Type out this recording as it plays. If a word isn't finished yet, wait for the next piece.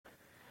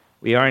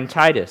We are in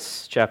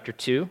Titus chapter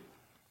 2.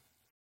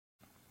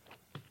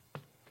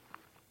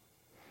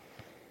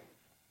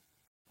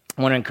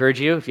 I want to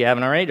encourage you, if you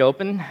haven't already, to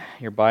open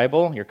your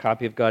Bible, your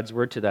copy of God's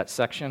Word, to that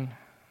section.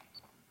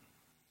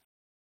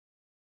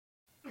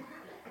 We're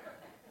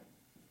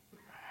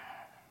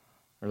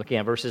looking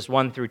at verses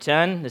 1 through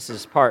 10. This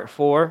is part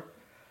 4.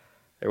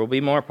 There will be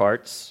more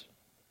parts.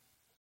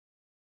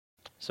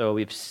 So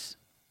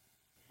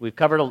we've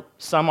covered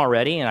some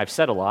already, and I've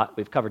said a lot.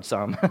 We've covered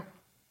some.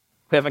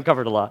 We haven't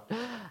covered a lot.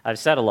 I've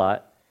said a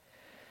lot.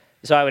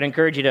 So I would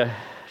encourage you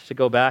to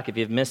go back. If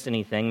you've missed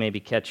anything,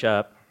 maybe catch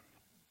up.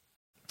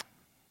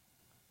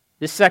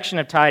 This section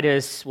of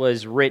Titus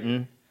was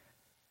written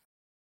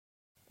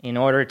in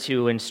order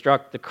to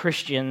instruct the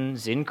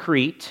Christians in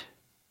Crete,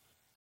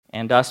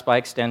 and us by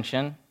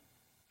extension,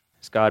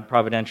 as God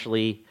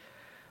providentially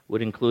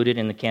would include it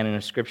in the canon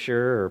of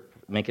Scripture or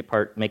make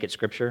it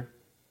Scripture.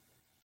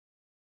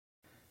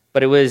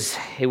 But it was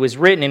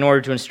written in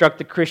order to instruct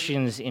the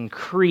Christians in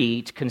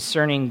Crete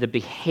concerning the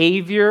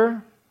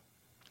behavior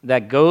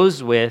that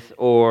goes with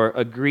or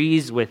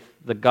agrees with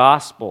the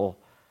gospel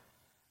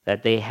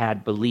that they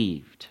had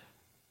believed,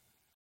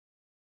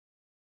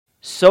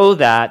 so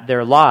that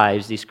their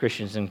lives, these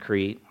Christians in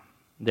Crete,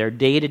 their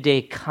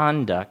day-to-day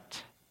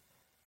conduct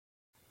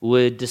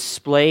would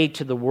display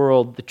to the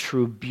world the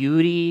true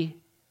beauty,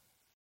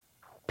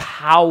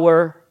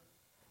 power,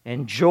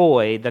 and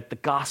joy that the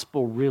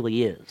gospel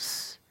really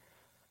is.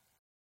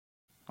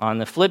 On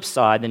the flip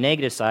side, the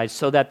negative side,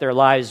 so that their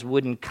lives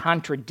wouldn't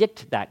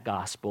contradict that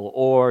gospel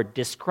or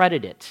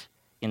discredit it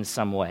in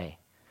some way,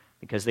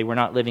 because they were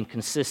not living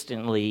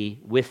consistently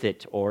with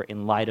it or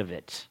in light of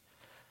it.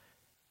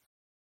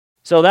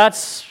 So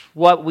that's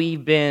what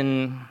we've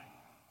been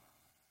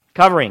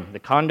covering: the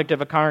conduct of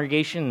a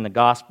congregation and the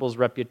gospel's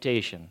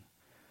reputation.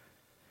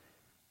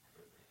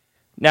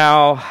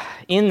 Now,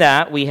 in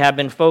that, we have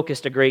been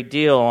focused a great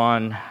deal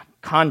on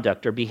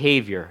conduct or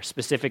behavior,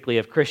 specifically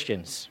of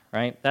Christians,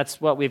 right?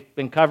 That's what we've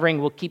been covering.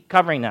 We'll keep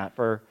covering that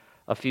for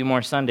a few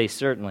more Sundays,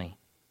 certainly.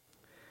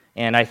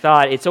 And I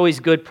thought it's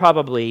always good,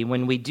 probably,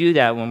 when we do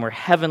that, when we're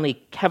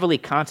heavily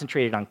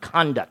concentrated on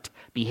conduct,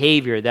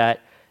 behavior,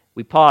 that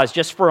we pause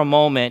just for a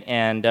moment,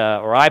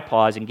 or I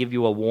pause and give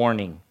you a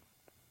warning.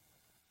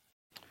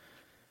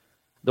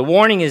 The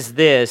warning is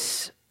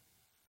this: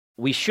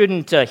 we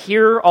shouldn't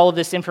hear all of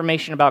this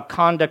information about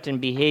conduct and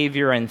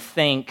behavior and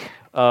think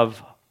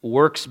of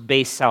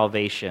works-based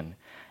salvation.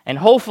 And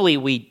hopefully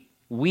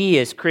we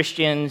as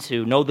Christians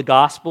who know the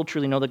gospel,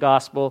 truly know the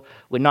gospel,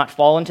 would not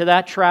fall into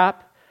that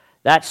trap.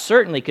 That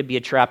certainly could be a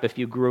trap if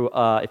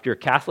you're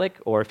Catholic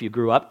or if you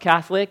grew up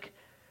Catholic.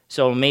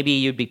 So maybe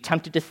you'd be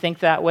tempted to think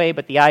that way,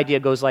 but the idea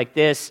goes like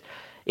this: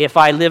 if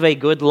I live a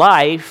good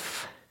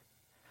life,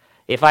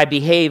 if I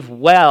behave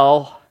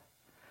well,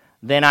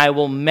 then I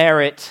will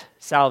merit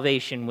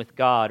salvation with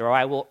God, or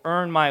I will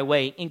earn my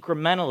way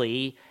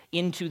incrementally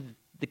into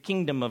the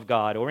kingdom of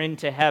God or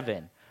into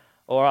heaven.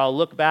 Or I'll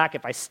look back,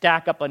 if I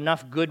stack up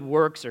enough good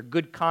works or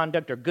good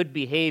conduct or good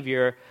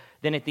behavior,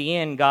 then at the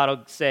end God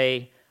will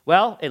say,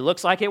 well, it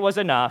looks like it was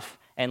enough,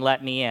 and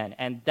let me in.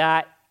 And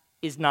that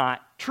is not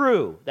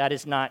true. That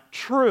is not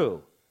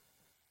true.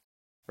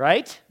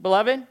 Right,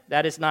 beloved?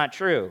 That is not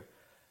true.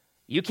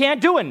 You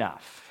can't do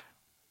enough.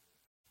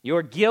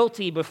 You're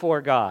guilty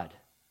before God.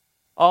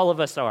 All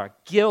of us are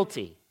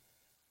guilty.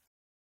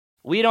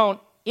 We don't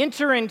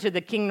enter into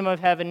the kingdom of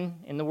heaven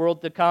in the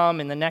world to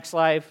come, in the next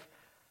life,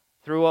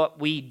 through what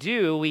we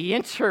do. We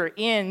enter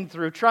in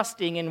through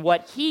trusting in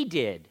what He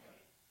did,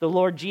 the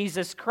Lord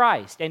Jesus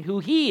Christ, and who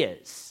He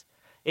is.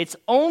 It's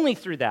only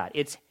through that.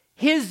 It's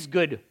His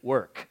good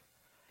work.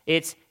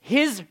 It's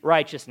His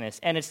righteousness,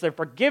 and it's the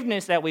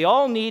forgiveness that we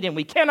all need and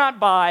we cannot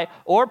buy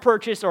or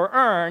purchase or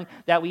earn,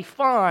 that we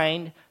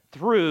find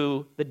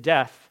through the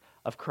death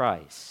of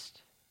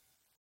Christ.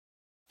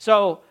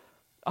 So,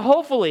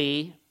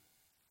 hopefully,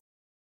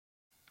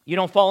 you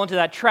don't fall into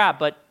that trap,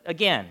 but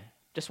again,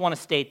 just want to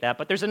state that.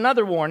 But there's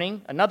another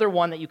warning, another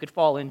one that you could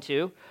fall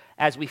into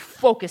as we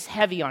focus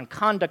heavy on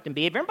conduct and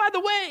behavior. And by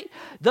the way,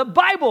 the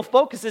Bible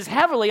focuses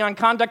heavily on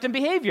conduct and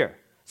behavior,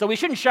 so we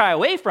shouldn't shy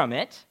away from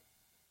it.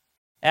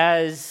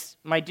 As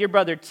my dear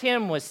brother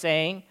Tim was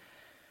saying,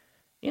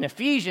 in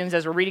Ephesians,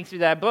 as we're reading through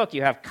that book,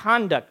 you have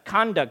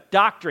conduct,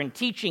 doctrine,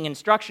 teaching,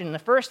 instruction in the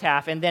first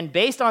half, and then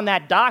based on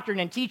that doctrine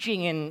and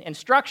teaching and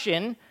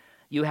instruction,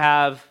 you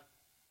have,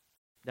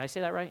 did I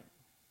say that right?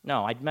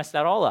 No, I messed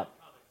that all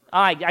up.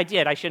 I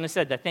did. I shouldn't have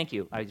said that. Thank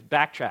you. I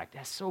backtracked.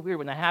 That's so weird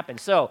when that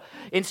happens. So,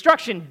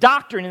 instruction,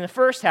 doctrine in the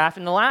first half.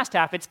 In the last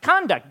half, it's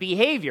conduct,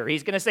 behavior.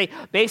 He's going to say,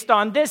 based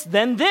on this,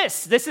 then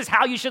this. This is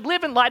how you should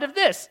live in light of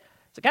this.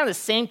 It's kind of the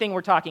same thing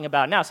we're talking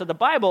about now. So the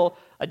Bible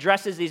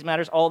addresses these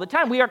matters all the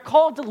time. We are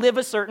called to live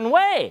a certain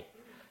way.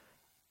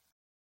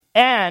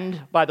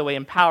 And, by the way,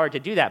 empowered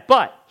to do that.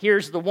 But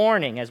here's the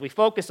warning. As we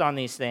focus on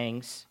these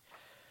things,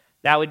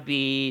 that would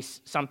be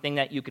something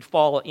that you could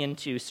fall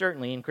into,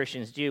 certainly, and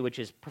Christians do, which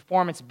is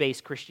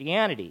performance-based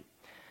Christianity.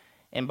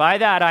 And by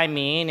that I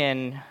mean,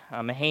 and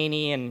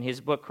Mahaney in his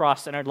book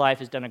Cross-Centered Life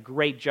has done a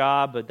great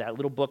job with that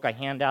little book I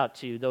hand out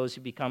to those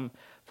who become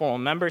formal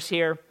members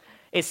here.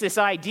 It's this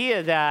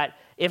idea that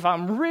if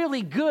I'm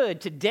really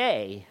good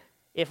today,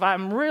 if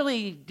I'm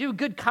really do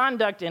good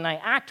conduct and I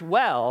act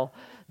well,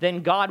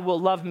 then God will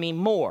love me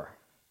more.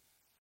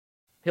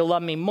 He'll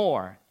love me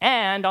more.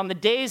 And on the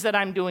days that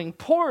I'm doing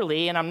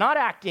poorly and I'm not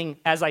acting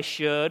as I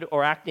should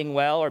or acting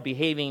well or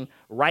behaving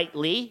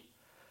rightly,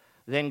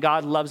 then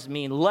God loves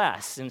me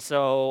less. And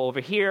so over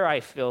here I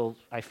feel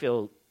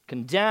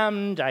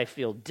condemned, I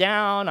feel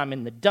down, I'm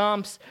in the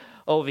dumps.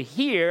 Over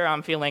here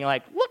I'm feeling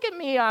like, look at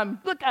me,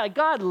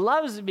 God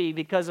loves me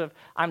because of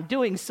I'm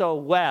doing so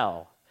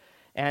well.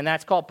 And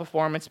that's called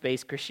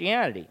performance-based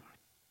Christianity.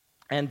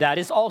 And that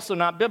is also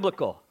not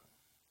biblical.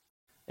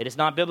 It is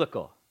not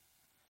biblical.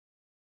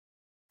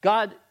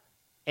 God,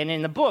 and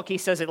in the book, he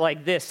says it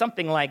like this,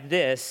 something like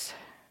this: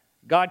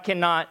 God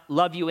cannot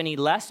love you any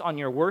less on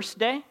your worst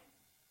day,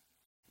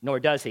 nor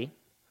does he.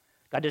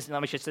 God doesn't,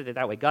 let me just say it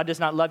that way. God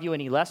does not love you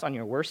any less on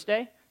your worst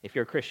day, if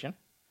you're a Christian.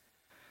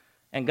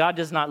 And God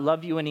does not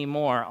love you any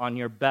more on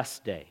your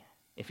best day,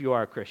 if you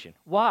are a Christian.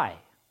 Why?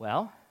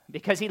 Well,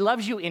 because he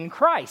loves you in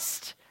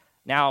Christ.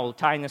 Now,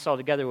 tying this all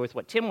together with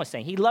what Tim was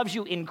saying, he loves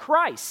you in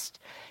Christ.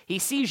 He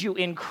sees you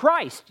in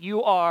Christ.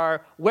 You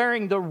are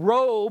wearing the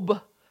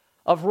robe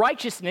of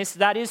righteousness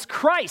that is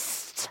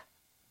Christ's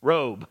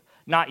robe,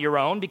 not your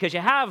own, because you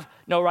have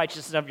no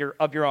righteousness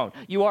of your own.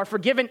 You are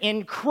forgiven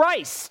in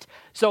Christ.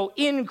 So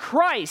in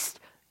Christ,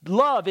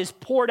 love is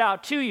poured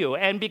out to you.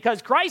 And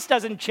because Christ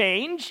doesn't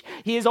change,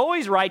 he is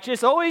always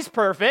righteous, always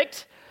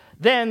perfect,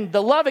 then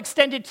the love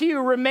extended to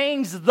you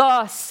remains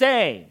the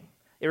same.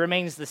 It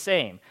remains the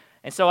same.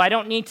 And so I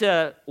don't need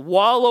to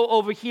wallow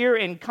over here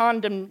in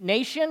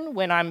condemnation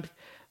when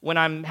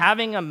I'm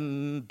having a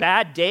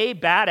bad day,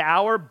 bad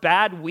hour,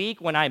 bad week,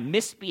 when I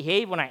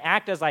misbehave, when I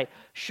act as I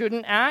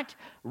shouldn't act.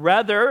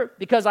 Rather,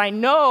 because I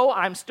know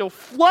I'm still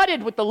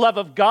flooded with the love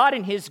of God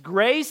and his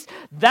grace,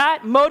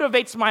 that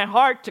motivates my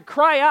heart to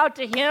cry out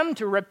to him,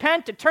 to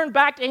repent, to turn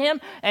back to him,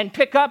 and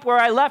pick up where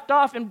I left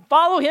off and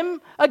follow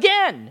him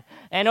again.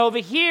 And over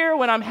here,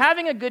 when I'm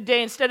having a good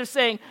day, instead of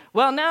saying,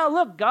 well, now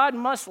look, God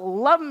must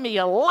love me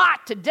a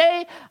lot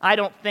today, I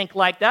don't think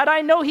like that.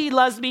 I know he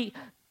loves me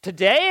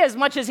today as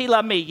much as he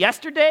loved me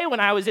yesterday when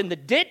I was in the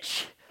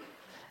ditch.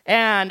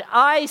 And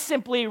I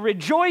simply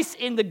rejoice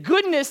in the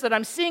goodness that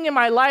I'm seeing in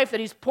my life, that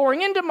he's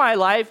pouring into my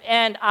life,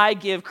 and I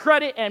give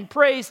credit and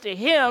praise to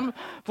him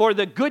for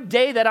the good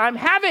day that I'm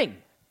having.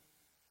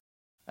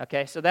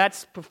 Okay, so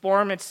that's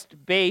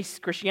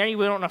performance-based Christianity.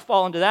 We don't want to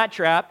fall into that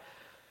trap.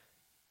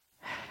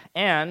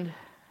 And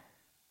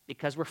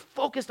because we're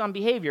focused on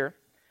behavior,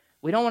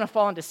 we don't want to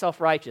fall into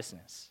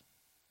self-righteousness,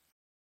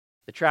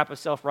 the trap of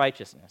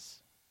self-righteousness.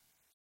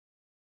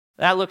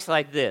 That looks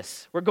like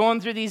this. We're going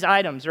through these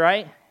items,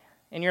 right?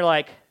 And you're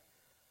like,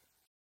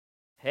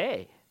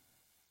 hey,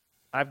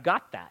 I've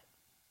got that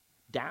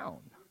down.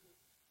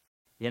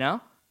 You know?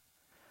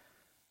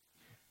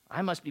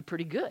 I must be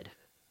pretty good.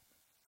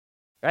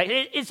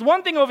 Right? It's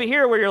one thing over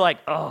here where you're like,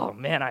 oh,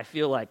 man, I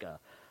feel like a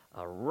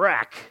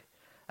wreck.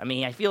 I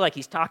mean, I feel like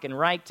he's talking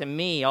right to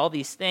me. All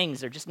these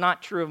things are just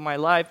not true of my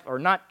life, or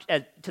not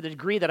to the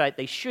degree that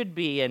they should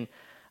be, and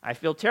I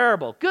feel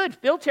terrible. Good,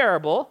 feel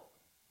terrible.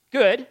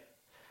 Good.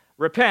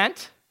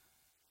 Repent,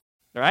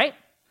 right?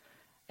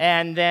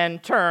 And then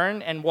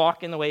turn and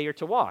walk in the way you're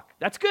to walk.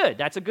 That's good.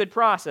 That's a good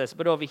process.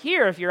 But over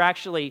here, if you're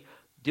actually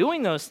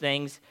doing those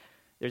things,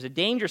 there's a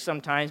danger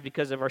sometimes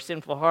because of our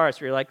sinful hearts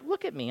where you're like,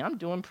 look at me, I'm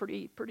doing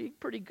pretty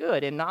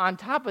good. And on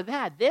top of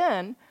that,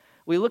 then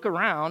we look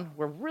around,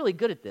 we're really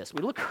good at this.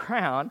 We look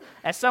around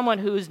at someone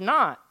who's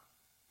not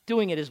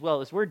doing it as well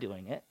as we're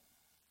doing it.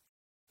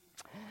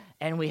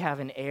 And we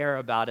have an air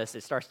about us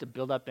that starts to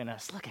build up in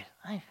us. Look at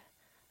it.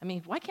 I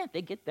mean, why can't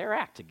they get their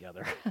act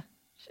together?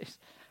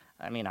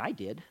 I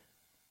did.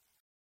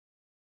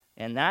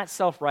 And that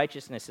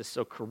self-righteousness is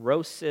so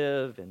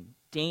corrosive and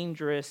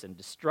dangerous and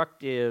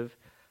destructive.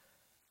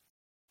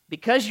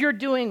 Because you're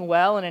doing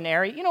well in an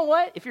area, you know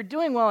what? If you're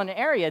doing well in an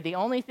area, the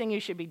only thing you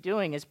should be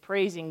doing is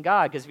praising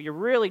God. Because if you're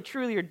really,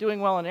 truly, you're doing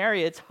well in an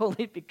area, it's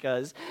only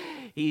because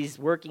he's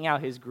working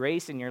out his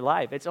grace in your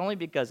life. It's only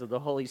because of the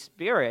Holy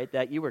Spirit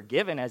that you were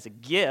given as a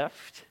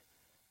gift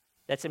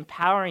that's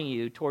empowering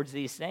you towards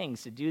these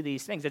things, to do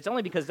these things. It's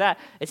only because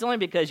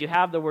you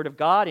have the Word of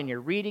God and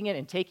you're reading it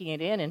and taking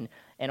it in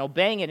and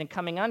obeying it and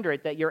coming under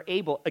it that you're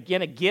able,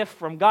 again, a gift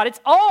from God. It's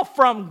all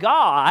from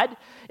God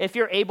if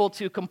you're able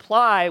to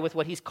comply with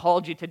what he's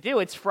called you to do.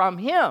 It's from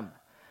him.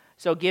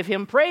 So give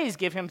him praise,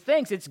 give him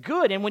thanks. It's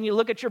good. And when you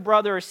look at your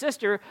brother or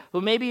sister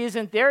who maybe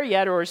isn't there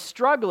yet or is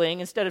struggling,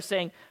 instead of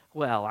saying,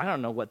 well, I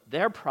don't know what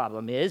their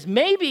problem is,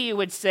 maybe you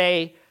would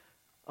say,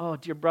 oh,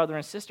 dear brother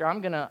and sister,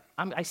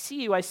 I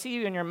see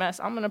you in your mess.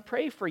 I'm going to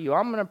pray for you.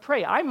 I'm going to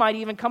pray. I might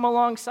even come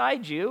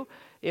alongside you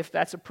if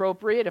that's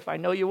appropriate, if I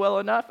know you well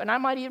enough, and I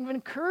might even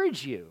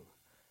encourage you.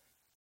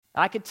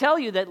 I could tell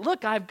you that,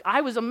 look,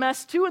 I was a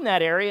mess too in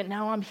that area, and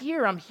now I'm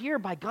here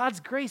by God's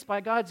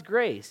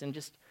grace, And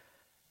just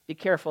be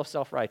careful of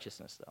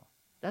self-righteousness, though.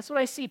 That's what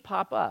I see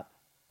pop up.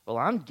 Well,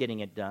 I'm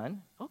getting it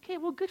done. Okay,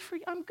 well, good for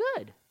you. I'm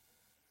good.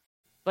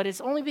 But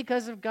it's only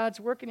because of God's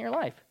work in your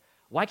life.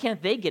 Why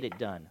can't they get it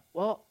done?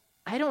 Well,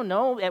 I don't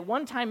know. At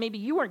one time, maybe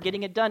you weren't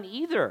getting it done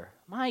either.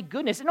 My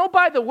goodness. And oh,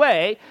 by the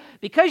way,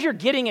 because you're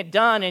getting it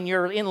done and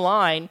you're in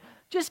line,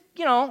 just,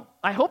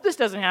 I hope this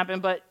doesn't happen,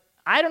 but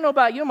I don't know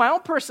about you in my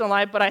own personal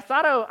life, but I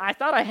thought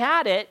I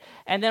had it,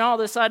 and then all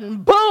of a sudden,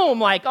 boom,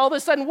 what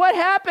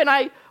happened?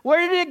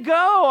 Where did it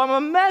go? I'm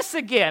a mess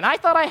again. I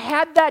thought I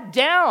had that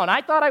down.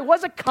 I thought I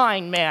was a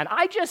kind man.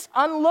 I just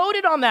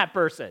unloaded on that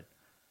person.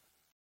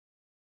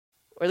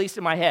 Or at least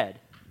in my head.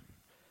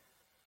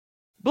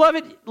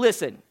 Beloved,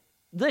 listen.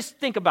 Let's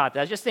think about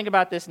that. Just think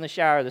about this in the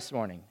shower this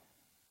morning.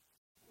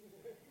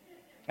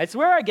 It's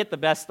where I get the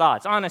best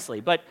thoughts,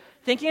 honestly. But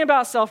thinking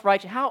about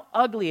self-righteousness, how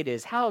ugly it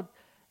is, how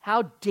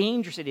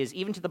dangerous it is,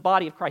 even to the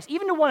body of Christ,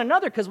 even to one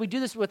another, because we do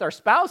this with our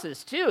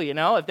spouses too,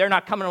 If they're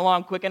not coming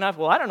along quick enough,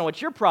 well, I don't know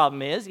what your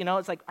problem is,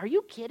 It's like, are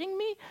you kidding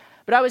me?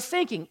 But I was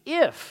thinking,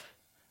 now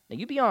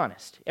you be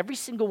honest, every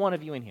single one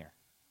of you in here,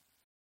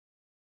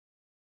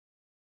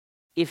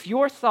 if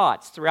your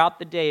thoughts throughout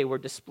the day were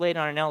displayed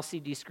on an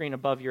LCD screen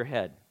above your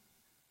head,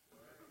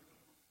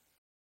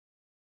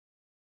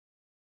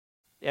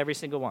 every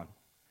single one,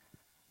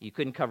 you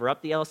couldn't cover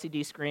up the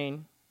LCD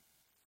screen.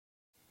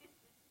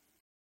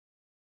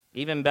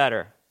 Even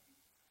better,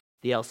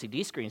 the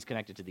LCD screen is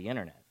connected to the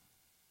internet.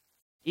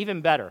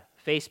 Even better,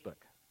 Facebook.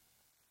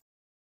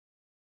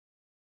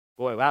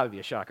 Boy, that would be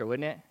a shocker,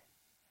 wouldn't it?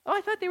 Oh,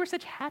 I thought they were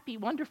such happy,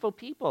 wonderful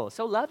people,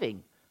 so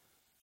loving.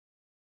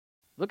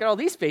 Look at all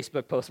these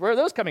Facebook posts. Where are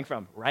those coming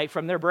from? Right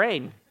from their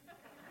brain.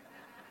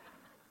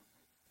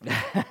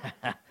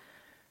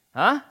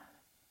 Huh?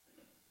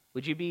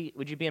 Would you be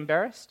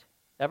embarrassed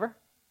ever?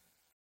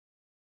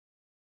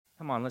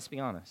 Come on, let's be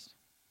honest.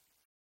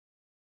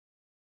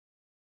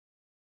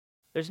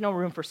 There's no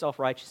room for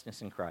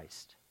self-righteousness in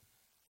Christ.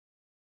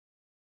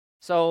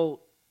 So,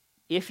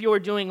 if you're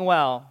doing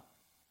well,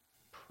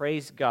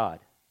 praise God.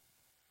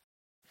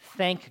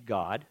 Thank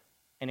God,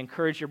 and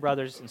encourage your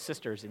brothers and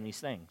sisters in these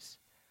things.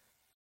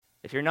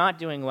 If you're not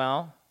doing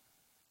well,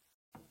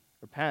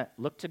 repent,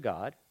 look to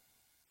God.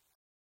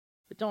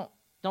 But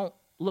don't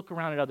look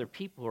around at other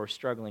people who are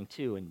struggling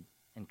too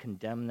and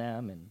condemn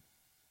them and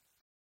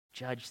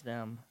judge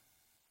them.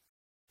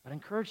 But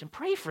encourage them,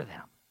 pray for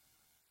them.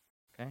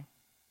 Okay?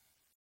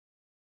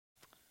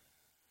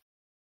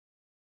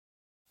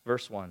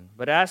 Verse 1,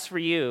 but as for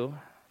you,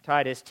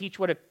 Titus, teach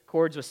what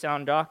accords with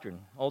sound doctrine.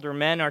 Older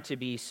men are to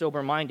be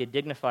sober-minded,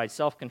 dignified,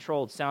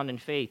 self-controlled, sound in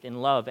faith,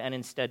 in love, and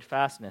in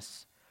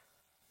steadfastness.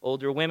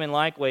 Older women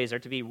likewise are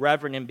to be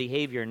reverent in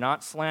behavior,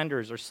 not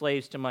slanderers or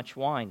slaves to much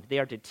wine. They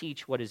are to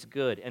teach what is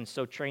good, and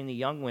so train the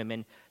young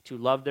women to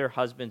love their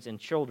husbands and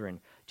children,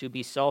 to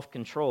be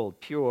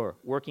self-controlled, pure,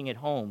 working at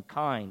home,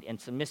 kind,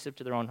 and submissive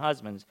to their own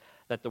husbands,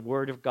 that the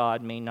word of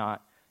God may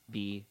not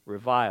be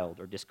reviled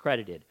or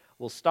discredited.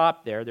 We'll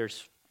stop there.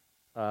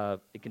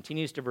 It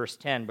continues to verse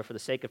 10, but for the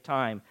sake of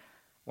time,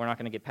 we're not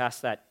going to get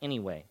past that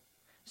anyway.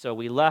 So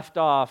we left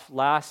off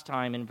last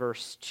time in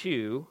verse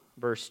 2.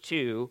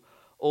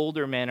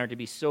 Older men are to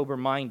be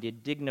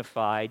sober-minded,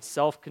 dignified,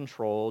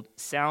 self-controlled,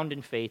 sound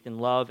in faith, in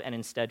love, and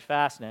in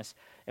steadfastness.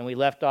 And we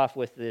left off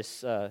with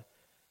this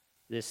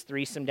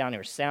threesome down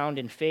here, sound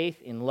in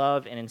faith, in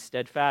love, and in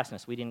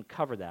steadfastness. We didn't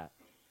cover that.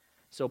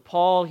 So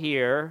Paul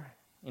here,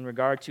 in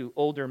regard to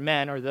older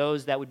men, are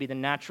those that would be the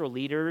natural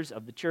leaders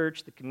of the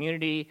church, the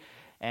community,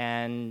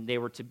 and they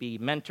were to be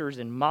mentors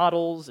and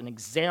models and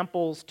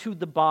examples to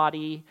the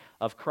body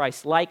of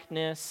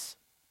Christ-likeness.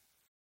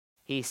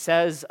 He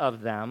says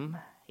of them,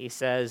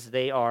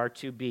 they are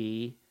to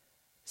be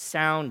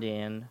sound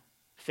in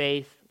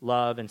faith,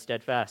 love, and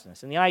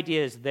steadfastness. And the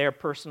idea is their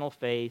personal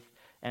faith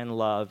and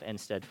love and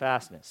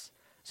steadfastness.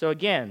 So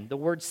again, the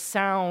word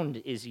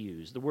sound is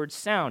used. The word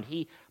sound,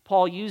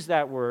 Paul used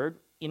that word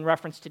in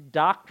reference to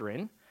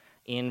doctrine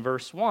in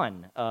verse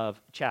 1 of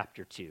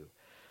chapter 2.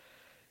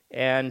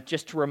 And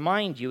just to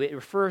remind you, it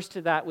refers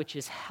to that which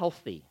is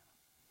healthy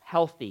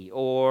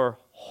or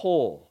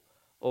whole,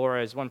 or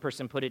as one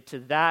person put it, to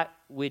that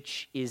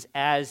which is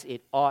as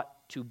it ought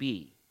to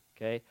be.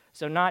 Okay?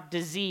 So not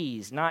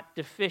disease, not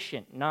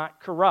deficient, not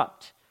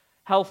corrupt,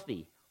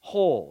 healthy,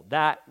 whole,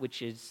 that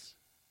which is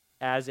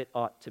as it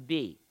ought to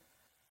be.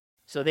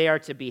 So they are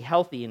to be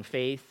healthy in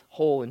faith,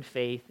 whole in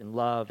faith, in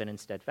love, and in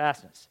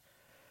steadfastness.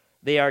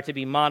 They are to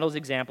be models,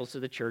 examples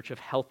to the church of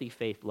healthy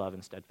faith, love,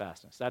 and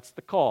steadfastness. That's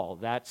the call.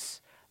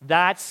 That's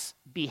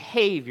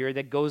behavior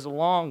that goes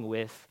along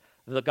with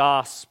the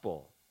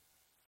gospel,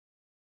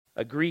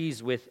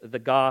 agrees with the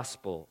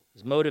gospel,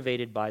 is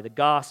motivated by the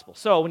gospel.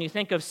 So when you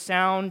think of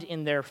sound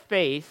in their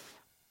faith,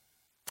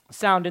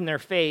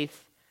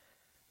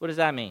 what does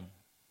that mean?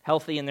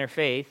 Healthy in their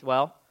faith.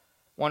 Well,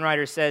 one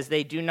writer says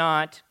they do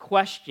not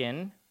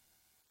question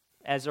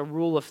as a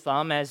rule of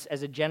thumb, as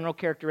a general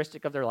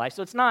characteristic of their life.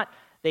 So it's not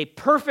they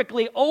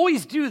perfectly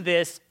always do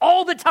this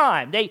all the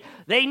time. They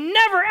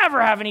never,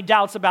 ever have any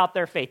doubts about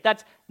their faith.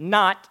 That's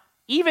not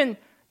even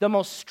the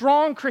most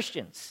strong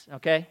Christians,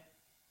 okay?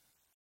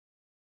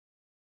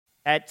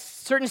 at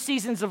certain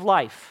seasons of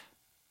life,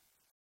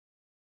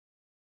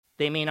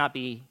 they may not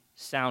be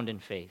sound in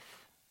faith.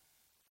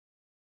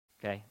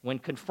 Okay? When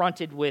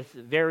confronted with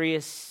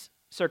various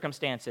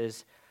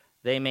circumstances,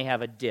 they may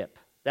have a dip.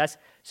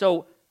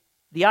 So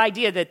the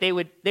idea that they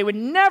would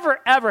never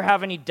ever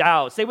have any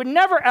doubts, they would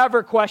never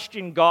ever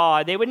question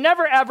God, they would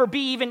never ever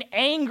be even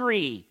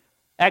angry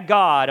at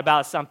God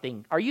about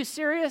something. Are you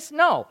serious?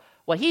 No.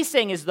 What he's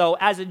saying is, though,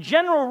 as a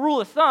general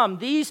rule of thumb,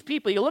 these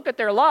people, you look at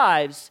their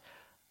lives,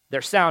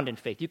 they're sound in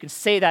faith. You can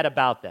say that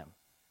about them.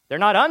 They're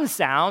not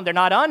unsound, they're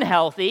not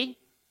unhealthy.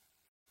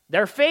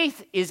 Their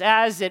faith is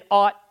as it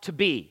ought to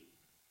be.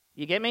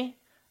 You get me?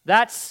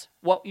 That's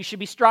what you should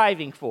be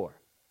striving for.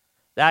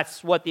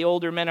 That's what the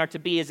older men are to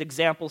be as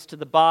examples to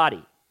the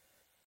body.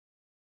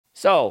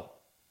 So,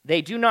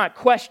 they do not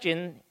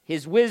question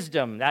his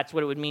wisdom. That's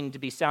what it would mean to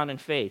be sound in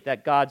faith,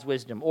 that God's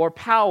wisdom, or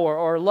power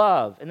or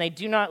love. And they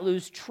do not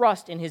lose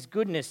trust in his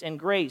goodness and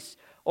grace,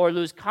 or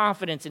lose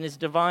confidence in his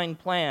divine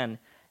plan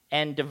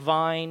and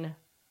divine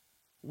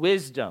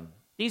wisdom.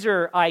 These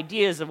are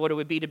ideas of what it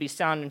would be to be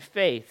sound in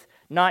faith,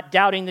 not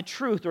doubting the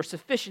truth or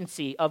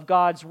sufficiency of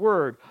God's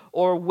word,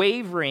 or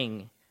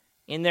wavering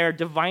in their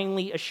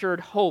divinely assured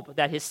hope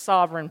that his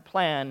sovereign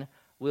plan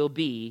will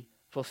be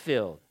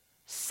fulfilled.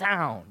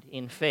 Sound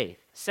in faith.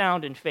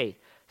 Sound in faith.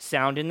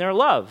 Sound in their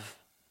love.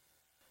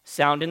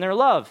 Sound in their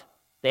love.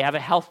 They have a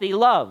healthy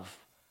love.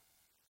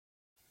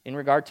 In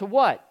regard to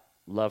what?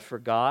 Love for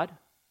God.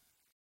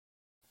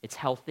 It's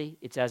healthy.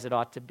 It's as it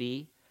ought to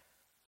be.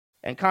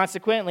 And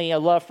consequently, a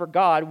love for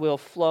God will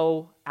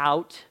flow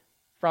out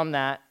from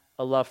that,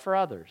 a love for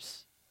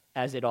others,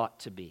 as it ought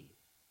to be.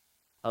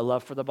 A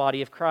love for the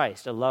body of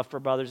Christ, a love for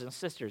brothers and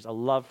sisters, a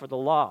love for the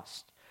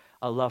lost,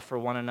 a love for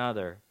one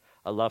another,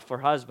 a love for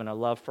husband, a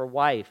love for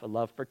wife, a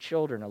love for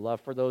children, a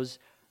love for those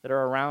that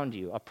are around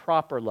you, a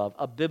proper love,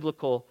 a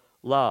biblical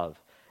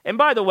love. And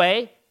by the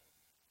way,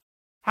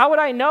 how would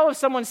I know if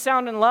someone's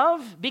sound in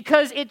love?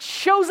 Because it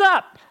shows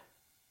up.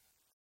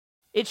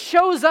 It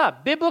shows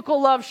up.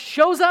 Biblical love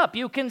shows up.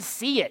 You can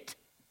see it.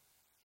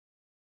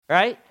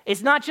 Right?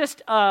 It's not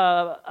just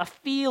a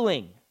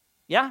feeling.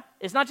 Yeah?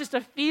 It's not just a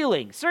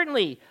feeling.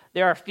 Certainly,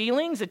 there are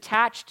feelings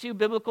attached to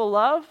biblical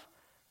love,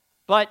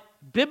 but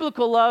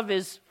biblical love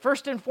is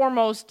first and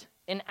foremost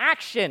an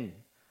action,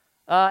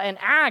 an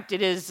act.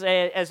 It is,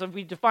 as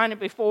we defined it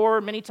before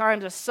many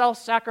times, a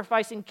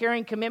self-sacrificing,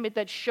 caring commitment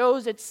that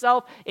shows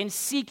itself in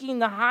seeking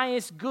the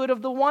highest good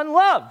of the one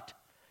loved.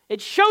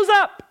 It shows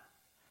up.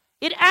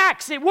 It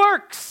acts. It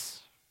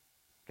works.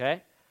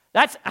 Okay?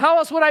 That's how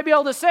else would I be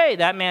able to say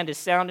that man is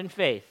sound in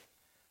faith?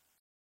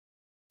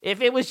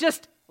 If it was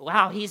just,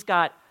 wow, he's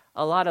got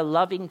a lot of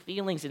loving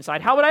feelings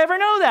inside. How would I ever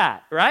know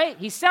that, right?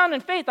 He's sound in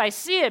faith. I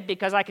see it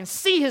because I can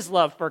see his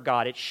love for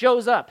God. It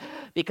shows up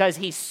because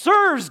he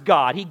serves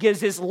God. He gives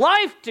his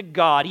life to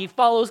God. He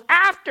follows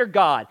after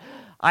God.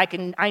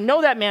 I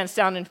know that man's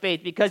sound in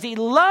faith because he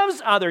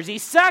loves others. He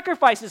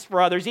sacrifices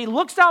for others. He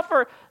looks out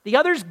for the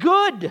other's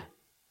good.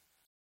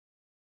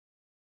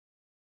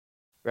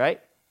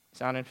 Right?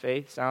 Sound in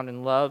faith, sound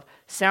in love,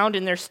 sound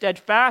in their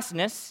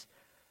steadfastness.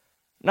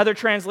 Another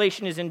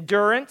translation is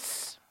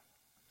endurance.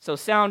 So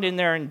sound in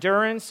their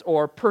endurance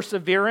or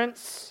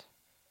perseverance.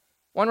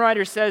 One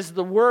writer says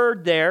the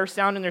word there,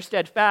 sound in their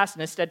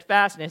steadfastness,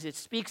 it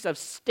speaks of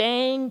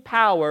staying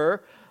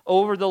power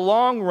over the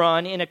long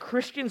run in a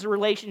Christian's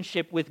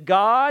relationship with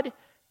God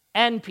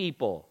and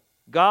people.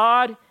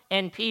 God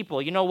and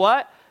people. You know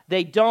what?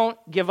 They don't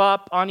give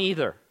up on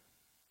either.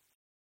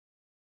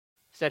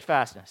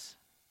 Steadfastness.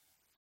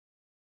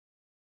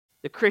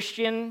 The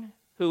Christian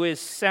who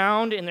is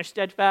sound in their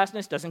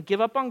steadfastness doesn't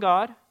give up on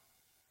God,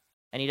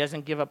 and he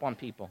doesn't give up on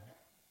people.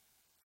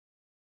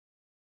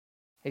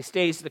 He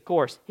stays the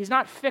course. He's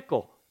not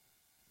fickle,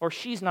 or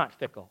she's not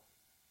fickle.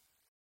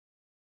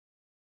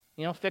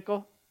 You know,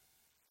 fickle?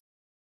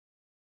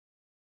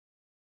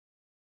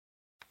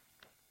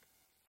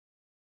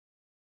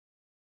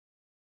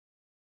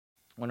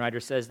 One writer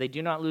says, they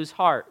do not lose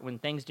heart when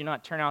things do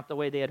not turn out the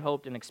way they had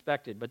hoped and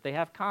expected, but they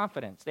have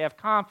confidence. They have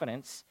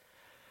confidence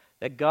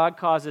that God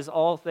causes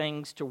all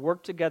things to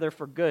work together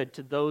for good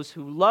to those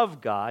who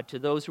love God, to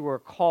those who are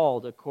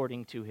called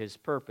according to his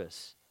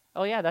purpose.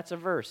 Oh yeah, that's a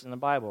verse in the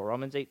Bible,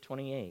 Romans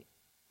 8:28.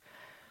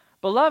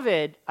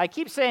 Beloved, I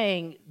keep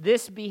saying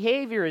this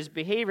behavior is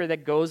behavior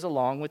that goes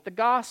along with the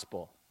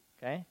gospel,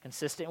 okay?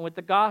 Consistent with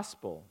the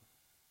gospel,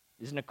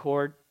 is in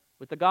accord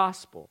with the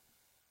gospel.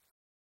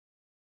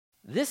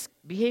 This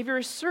behavior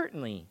is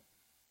certainly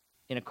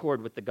in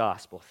accord with the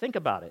gospel. Think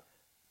about it.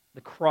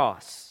 The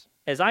cross.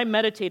 As I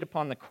meditate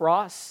upon the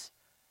cross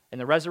and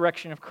the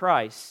resurrection of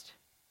Christ,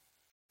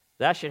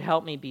 that should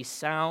help me be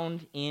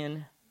sound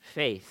in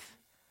faith.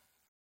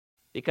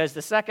 Because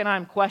the second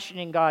I'm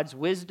questioning God's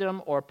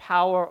wisdom or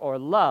power or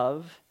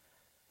love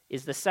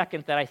is the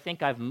second that I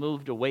think I've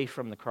moved away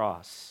from the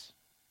cross.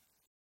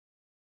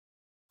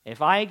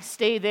 If I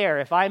stay there,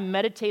 if I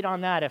meditate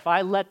on that, if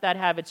I let that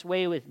have its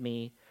way with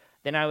me,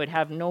 then I would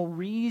have no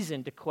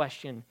reason to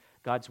question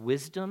God's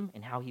wisdom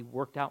and how he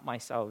worked out my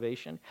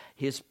salvation,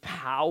 his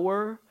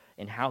power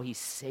in how he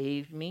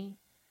saved me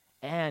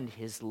and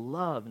his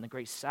love and the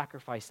great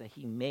sacrifice that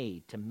he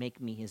made to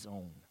make me his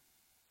own.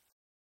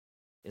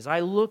 As I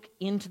look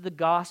into the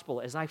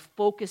gospel, as I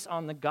focus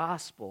on the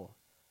gospel,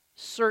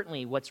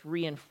 certainly what's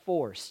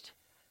reinforced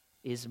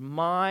is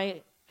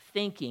my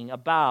thinking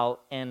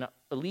about and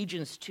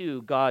allegiance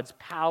to God's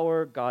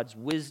power, God's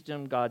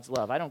wisdom, God's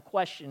love. I don't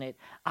question it.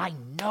 I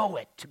know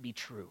it to be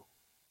true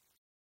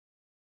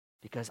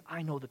because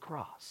I know the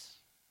cross.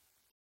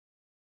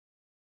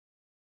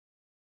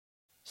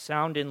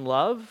 Sound in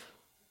love.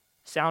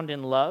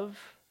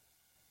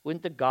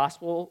 Wouldn't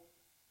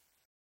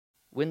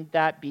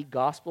that be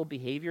gospel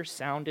behavior?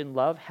 Sound in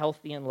love,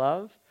 healthy in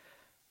love.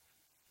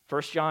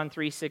 1 John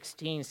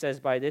 3:16 says,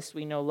 by this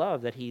we know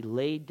love, that he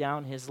laid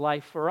down his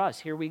life for us.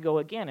 Here we go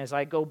again. As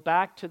I go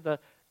back to the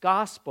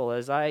gospel,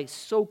 as I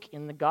soak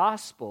in the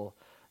gospel,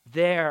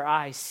 there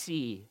I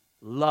see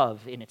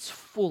love in its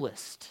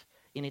fullest,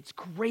 in its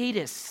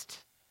greatest.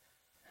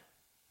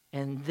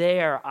 And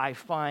there I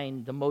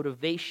find the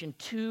motivation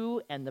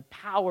to, and the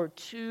power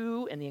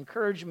to, and the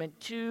encouragement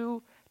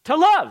to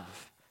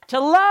love.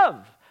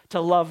 To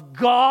love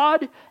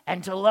God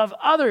and to love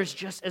others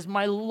just as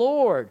my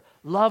Lord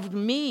loved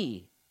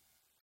me.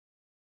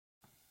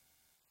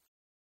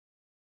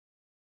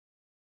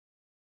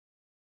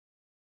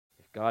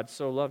 If God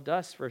so loved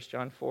us, 1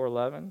 John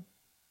 4:11,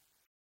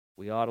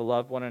 we ought to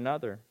love one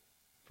another.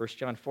 1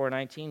 John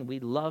 4:19, we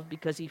love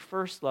because he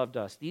first loved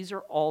us. These are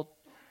all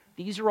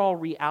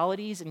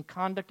realities and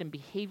conduct and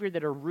behavior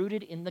that are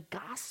rooted in the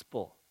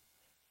gospel.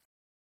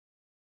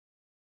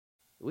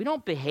 We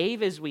don't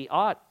behave as we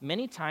ought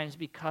many times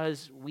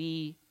because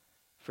we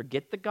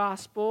forget the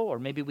gospel, or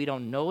maybe we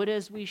don't know it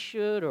as we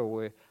should, or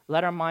we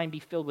let our mind be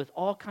filled with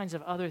all kinds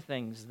of other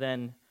things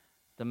than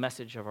the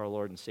message of our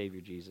Lord and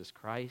Savior Jesus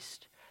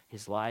Christ,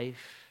 his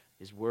life,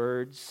 his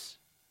words,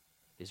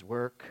 his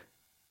work.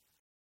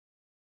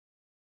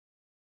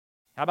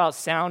 How about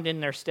sound in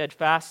their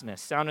steadfastness?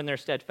 Sound in their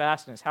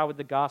steadfastness. How would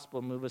the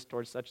gospel move us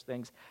towards such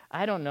things?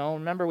 I don't know.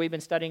 Remember, we've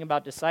been studying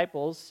about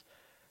disciples,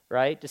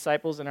 right?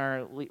 Disciples in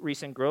our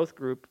recent growth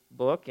group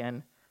book,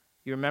 and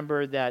you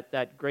remember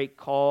that great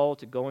call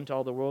to go into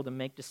all the world and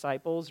make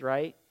disciples,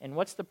 right? And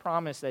what's the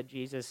promise that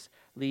Jesus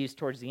leaves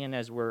towards the end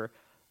as we're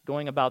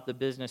going about the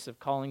business of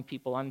calling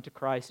people unto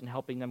Christ and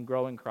helping them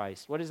grow in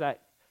Christ? What is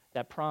that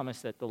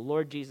promise that the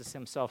Lord Jesus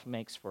himself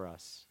makes for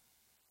us?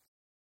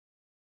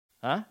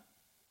 Huh?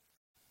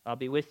 I'll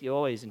be with you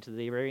always unto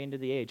the very end of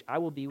the age. I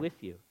will be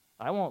with you.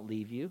 I won't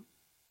leave you.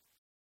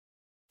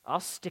 I'll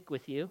stick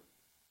with you.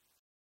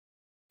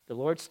 The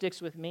Lord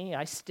sticks with me.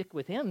 I stick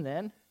with him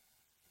then.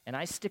 And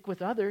I stick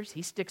with others.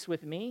 He sticks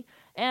with me.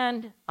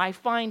 And I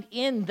find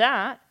in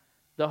that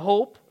the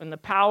hope and the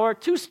power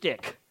to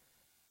stick.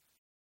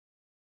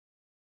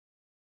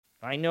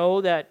 I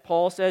know that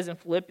Paul says in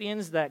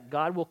Philippians that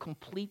God will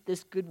complete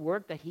this good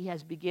work that he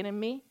has begun in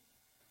me.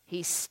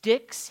 He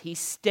sticks. He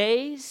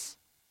stays.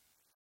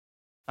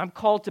 I'm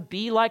called to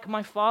be like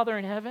my Father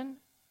in heaven.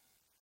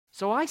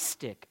 So I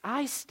stick.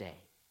 I stay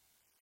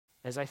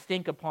as I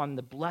think upon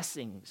the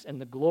blessings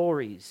and the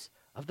glories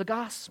of the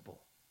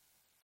gospel.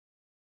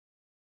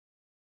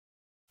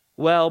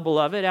 Well,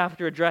 beloved,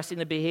 after addressing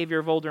the behavior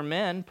of older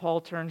men,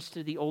 Paul turns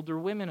to the older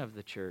women of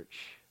the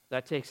church.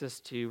 That takes us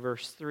to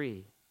verse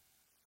 3.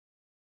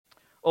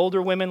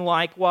 Older women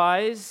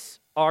likewise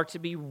are to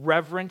be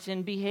reverent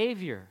in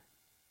behavior.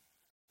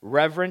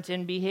 Reverent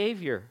in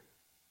behavior.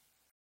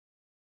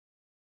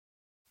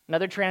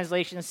 Another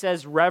translation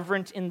says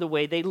reverent in the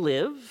way they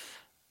live.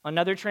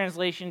 Another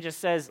translation just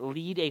says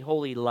lead a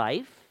holy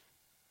life.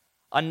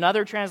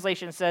 Another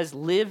translation says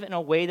live in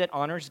a way that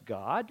honors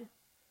God.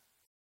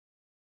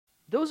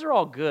 Those are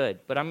all good,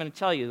 but I'm going to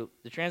tell you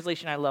the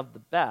translation I love the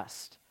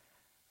best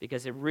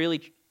because it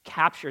really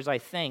captures, I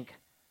think,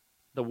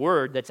 the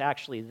word that's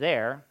actually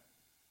there,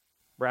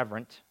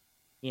 reverent,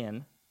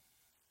 in,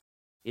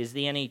 is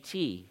the NET.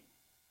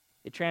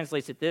 It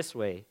translates it this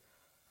way.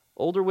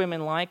 Older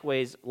women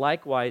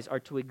likewise are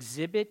to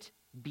exhibit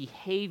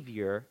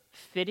behavior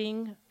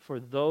fitting for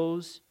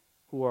those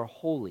who are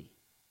holy.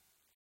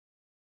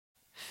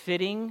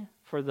 Fitting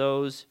for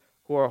those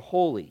who are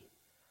holy.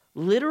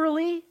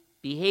 Literally,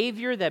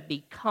 behavior that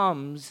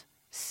becomes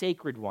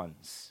sacred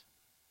ones.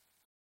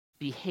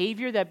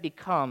 Behavior that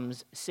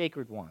becomes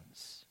sacred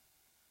ones.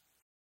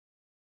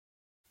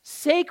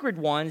 Sacred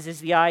ones is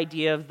the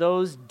idea of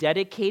those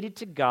dedicated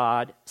to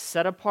God,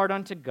 set apart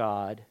unto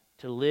God,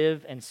 to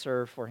live and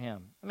serve for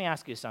him. Let me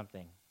ask you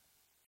something.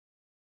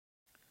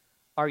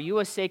 Are you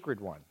a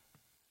sacred one?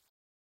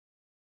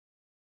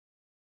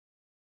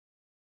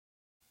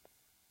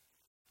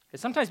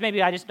 Because sometimes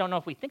maybe I just don't know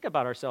if we think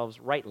about ourselves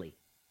rightly.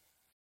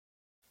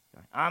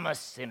 I'm a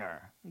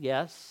sinner.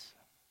 Yes.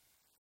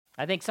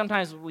 I think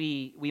sometimes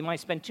we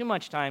might spend too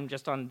much time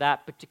just on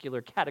that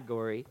particular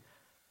category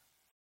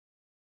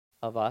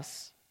of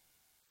us.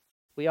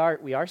 We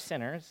are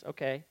sinners,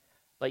 okay.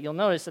 But you'll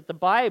notice that the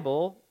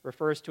Bible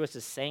refers to us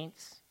as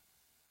saints,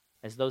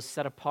 as those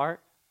set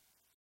apart,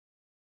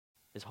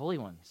 as holy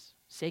ones,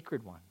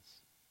 sacred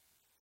ones,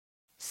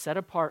 set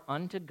apart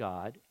unto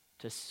God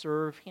to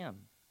serve him,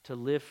 to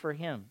live for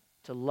him,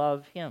 to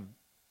love him.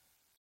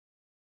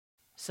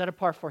 Set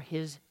apart for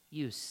his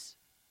use,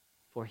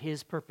 for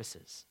his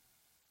purposes.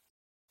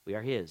 We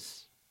are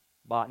his,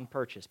 bought and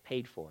purchased,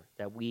 paid for,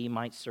 that we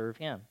might serve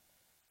him.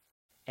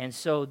 And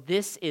so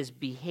this is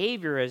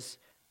behavior, as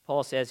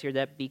Paul says here,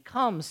 that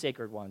becomes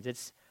sacred ones.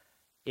 It's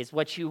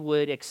what you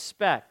would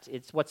expect.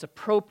 It's what's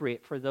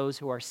appropriate for those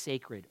who are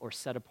sacred or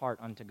set apart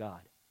unto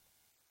God.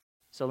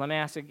 So let me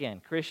ask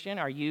again, Christian,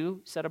 are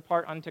you set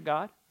apart unto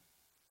God?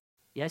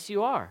 Yes,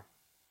 you are.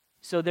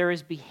 So there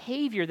is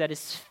behavior that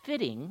is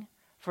fitting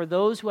for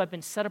those who have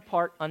been set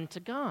apart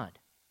unto God.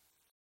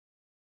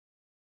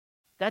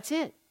 That's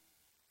it.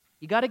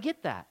 You got to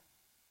get that.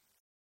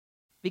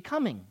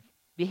 Becoming.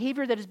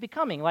 Behavior that is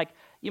becoming. Like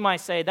you might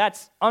say,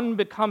 that's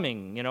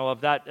unbecoming,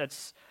 of that.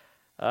 That's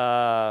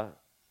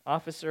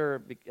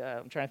officer.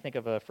 I'm trying to think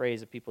of a phrase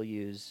that people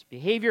use.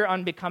 Behavior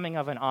unbecoming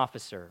of an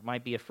officer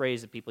might be a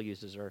phrase that people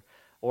use,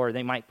 or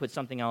they might put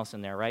something else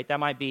in there, right? That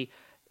might be,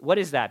 what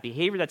is that?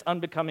 Behavior that's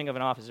unbecoming of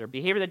an officer.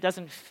 Behavior that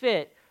doesn't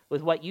fit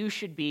with what you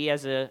should be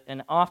as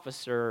an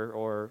officer,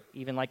 or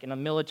even like in a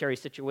military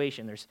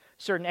situation. There's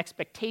certain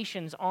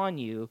expectations on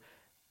you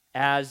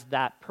as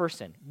that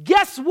person.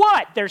 Guess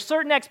what? There's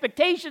certain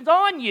expectations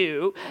on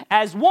you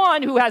as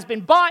one who has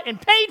been bought and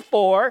paid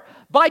for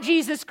by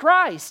Jesus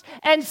Christ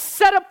and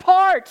set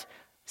apart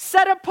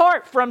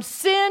from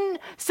sin,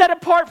 set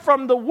apart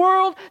from the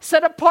world,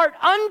 set apart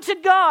unto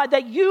God,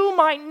 that you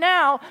might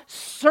now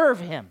serve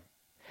him,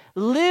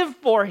 live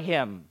for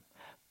him,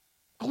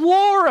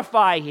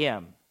 glorify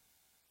him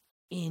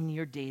in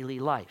your daily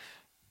life.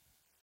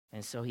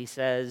 And so he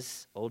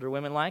says, older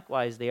women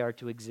likewise, they are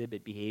to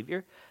exhibit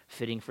behavior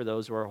fitting for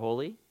those who are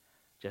holy,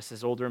 just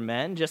as older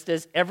men, just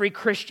as every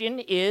Christian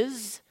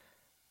is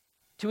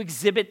to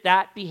exhibit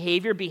that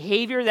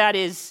behavior that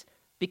is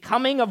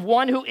becoming of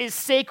one who is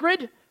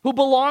sacred, who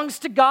belongs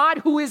to God,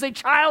 who is a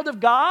child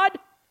of God.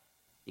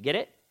 You get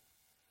it?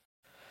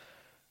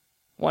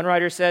 One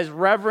writer says,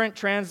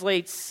 reverent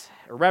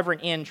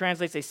in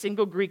translates a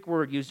single Greek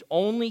word used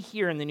only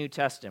here in the New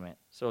Testament.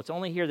 So it's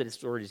only here that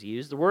this word is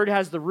used. The word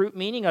has the root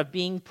meaning of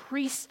being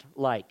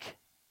priest-like.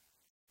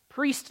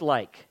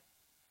 Priest-like.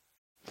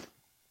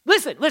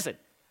 Listen.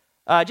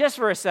 Just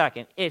for a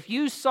second. If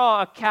you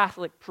saw a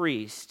Catholic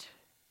priest,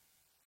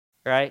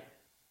 right?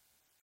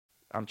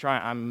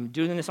 I'm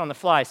doing this on the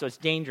fly, so it's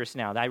dangerous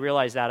now. I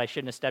realize that I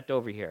shouldn't have stepped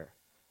over here.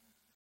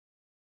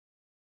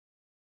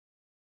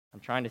 I'm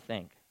trying to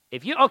think.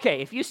 If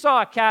you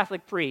saw a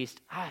Catholic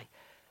priest,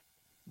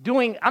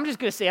 I'm just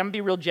going to say, I'm going to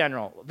be real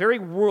general, very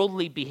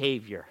worldly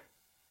behavior.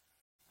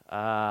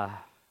 Huh?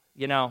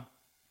 You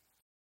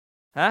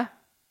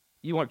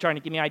weren't trying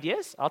to give me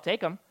ideas? I'll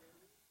take them.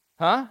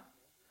 Huh?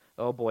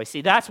 Oh boy,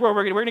 see, that's where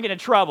we're going to get in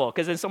trouble,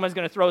 because then someone's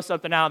going to throw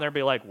something out and they'll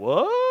be like,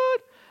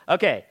 what?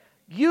 Okay,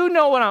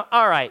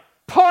 all right,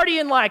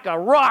 partying like a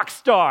rock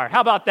star. How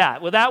about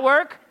that? Will that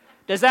work?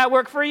 Does that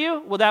work for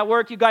you? Will that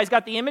work? You guys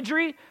got the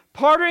imagery?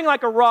 Partying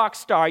like a rock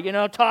star,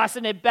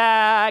 tossing it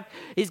back.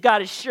 He's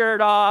got his shirt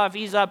off.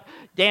 He's up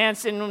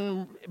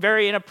dancing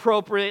very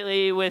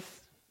inappropriately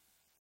with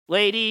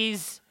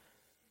ladies,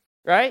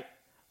 right?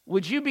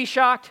 Would you be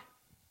shocked?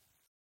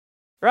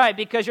 Right,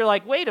 because you're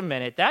like, wait a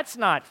minute, that's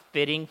not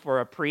fitting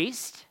for a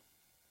priest.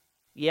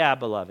 Yeah,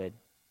 beloved.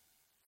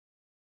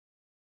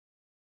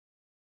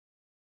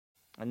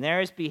 And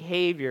there's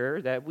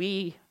behavior that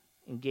we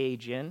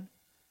engage in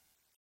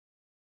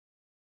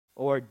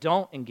or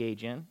don't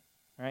engage in.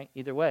 Right?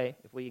 Either way,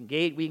 if we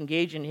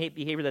engage in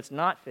behavior that's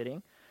not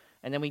fitting,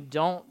 and then we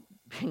don't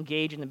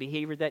engage in the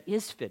behavior that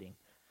is fitting.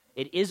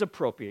 It is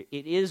appropriate.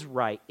 It is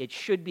right. It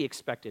should be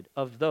expected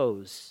of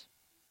those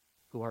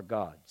who are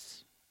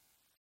God's,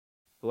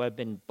 who have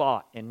been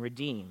bought and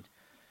redeemed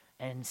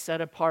and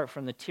set apart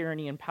from the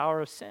tyranny and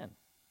power of sin.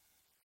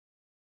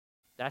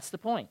 That's the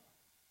point.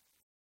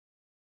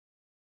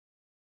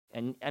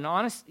 And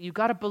honest, you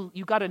got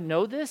to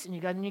know this, and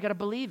you got to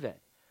believe it.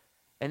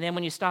 And then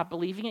when you stop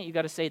believing it, you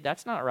got to say,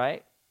 that's not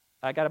right.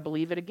 I got to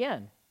believe it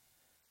again.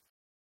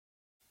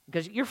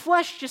 Because your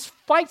flesh just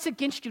fights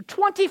against you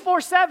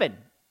 24/7.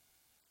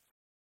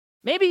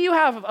 Maybe you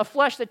have a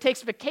flesh that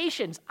takes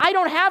vacations. I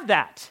don't have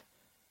that.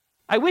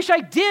 I wish I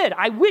did.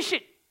 I wish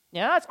it.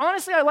 Yeah,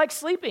 honestly, I like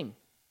sleeping.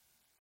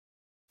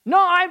 No,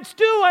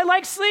 I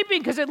like sleeping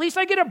because at least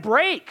I get a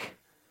break.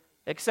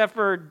 Except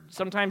for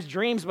sometimes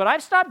dreams. But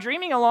I've stopped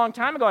dreaming a long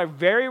time ago. I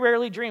very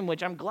rarely dream,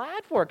 which I'm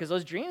glad for, because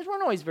those dreams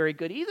weren't always very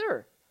good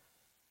either.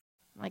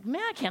 I'm like,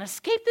 man, I can't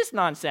escape this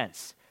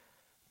nonsense.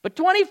 But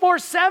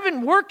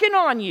 24/7 working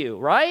on you,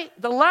 right?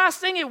 The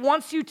last thing it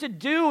wants you to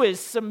do is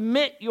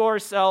submit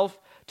yourself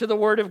to the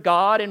Word of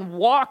God and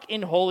walk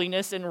in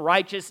holiness and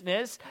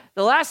righteousness.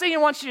 The last thing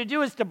it wants you to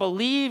do is to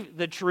believe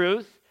the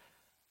truth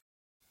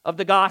of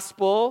the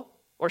gospel,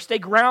 or stay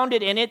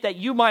grounded in it that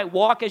you might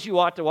walk as you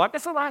ought to walk.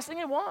 That's the last thing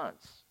it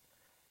wants.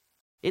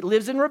 It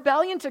lives in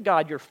rebellion to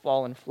God, your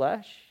fallen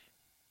flesh.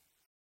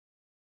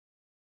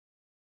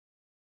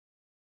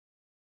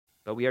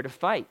 But we are to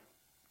fight.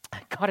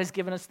 God has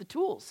given us the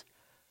tools.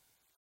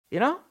 He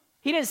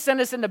didn't send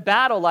us into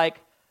battle like,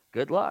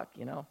 good luck,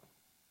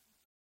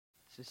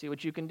 So see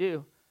what you can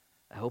do.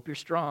 I hope you're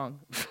strong.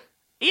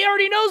 He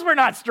already knows we're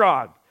not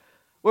strong.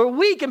 We're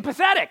weak and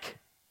pathetic.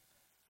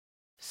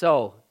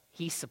 So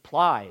he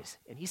supplies,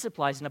 and he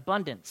supplies in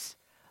abundance.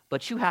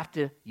 But you have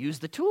to use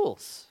the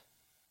tools.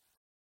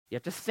 You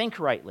have to think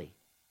rightly.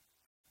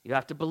 You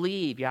have to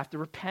believe. You have to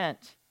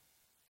repent.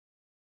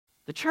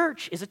 The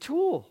church is a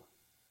tool.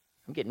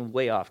 I'm getting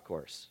way off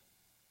course.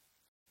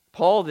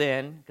 Paul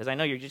then, because I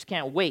know you just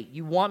can't wait.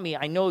 You want me,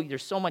 I know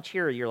there's so much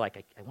here. You're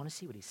like, I want to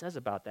see what he says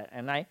about that.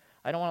 And I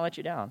don't want to let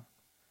you down.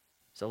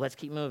 So let's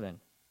keep moving.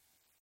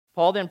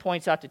 Paul then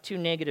points out to two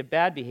negative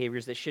bad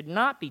behaviors that should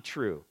not be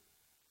true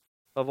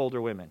of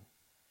older women.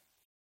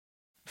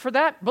 For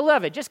that,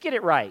 beloved, just get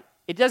it right.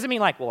 It doesn't mean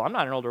like, well, I'm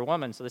not an older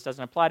woman, so this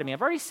doesn't apply to me.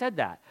 I've already said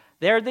that.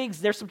 They're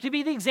to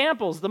be the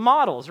examples, the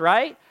models,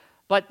 right?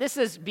 But this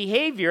is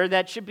behavior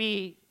that should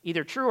be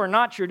either true or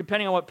not true,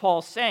 depending on what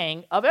Paul's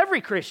saying, of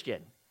every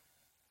Christian.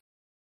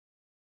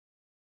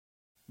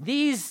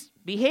 These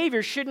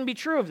behaviors shouldn't be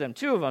true of them,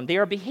 two of them. They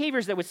are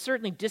behaviors that would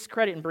certainly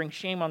discredit and bring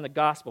shame on the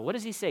gospel. What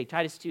does he say?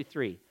 Titus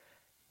 2:3.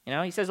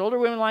 He says, older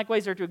women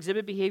likewise are to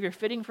exhibit behavior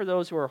fitting for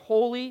those who are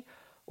holy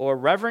or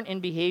reverent in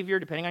behavior,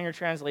 depending on your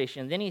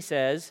translation. Then he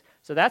says,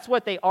 so that's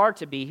what they are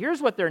to be.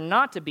 Here's what they're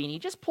not to be. And he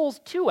just pulls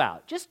two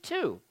out, just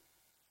two.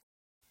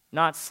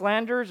 Not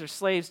slanderers or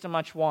slaves to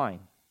much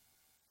wine.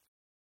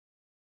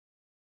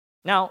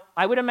 Now,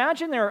 I would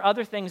imagine there are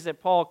other things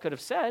that Paul could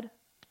have said,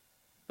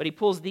 but he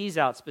pulls these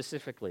out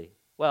specifically.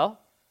 Well,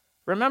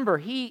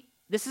 remember,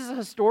 this is a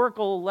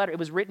historical letter. It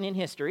was written in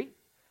history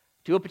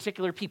to a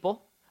particular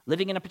people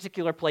living in a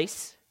particular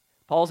place.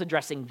 Paul's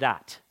addressing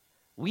that.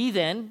 We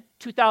then,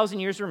 2,000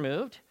 years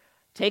removed,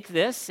 take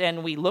this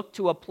and we look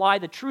to apply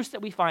the truths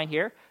that we find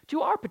here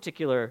to our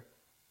particular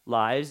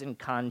lives and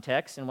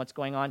context and what's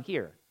going on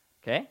here.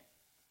 Okay?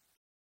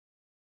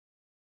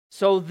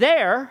 So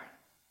there,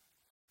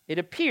 it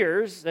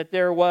appears that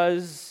there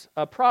was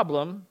a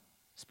problem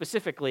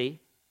specifically,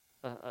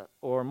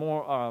 or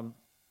more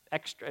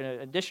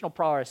additional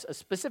problem, a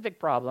specific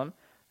problem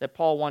that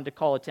Paul wanted to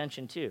call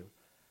attention to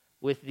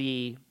with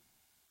the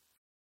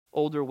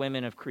older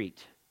women of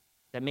Crete.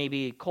 That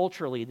maybe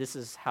culturally this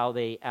is how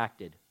they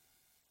acted.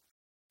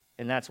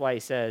 And that's why he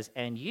says,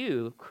 and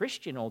you,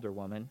 Christian older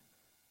woman,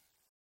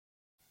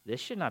 this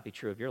should not be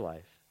true of your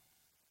life.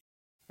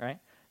 Right?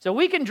 So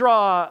we can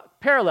draw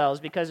parallels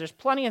because there's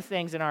plenty of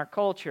things in our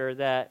culture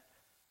that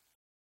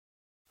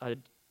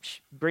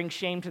bring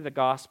shame to the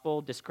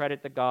gospel,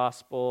 discredit the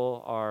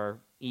gospel, are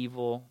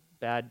evil,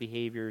 bad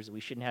behaviors we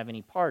shouldn't have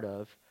any part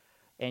of.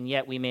 And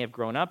yet we may have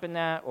grown up in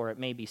that, or it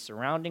may be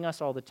surrounding us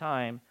all the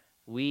time.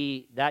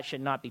 That should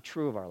not be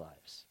true of our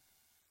lives.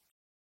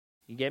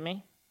 You get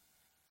me?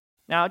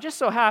 Now, it just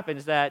so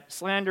happens that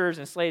slanderers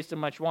and slaves to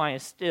much wine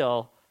is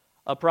still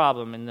a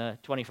problem in the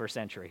 21st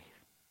century.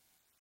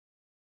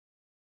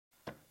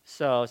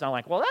 So it's not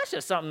like, well, that's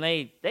just something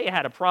they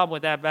had a problem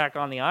with that back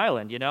on the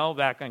island,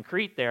 back on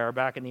Crete there, or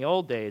back in the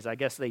old days. I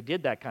guess they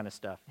did that kind of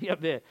stuff.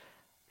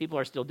 People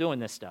are still doing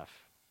this stuff.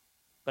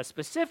 But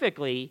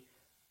specifically,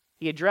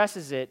 he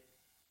addresses it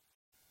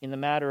in the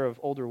matter of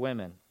older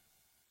women.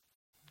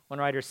 One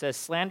writer says,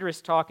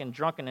 slanderous talk and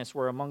drunkenness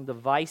were among the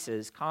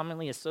vices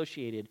commonly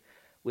associated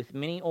with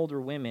many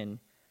older women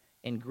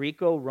in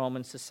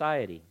Greco-Roman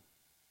society.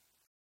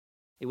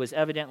 It was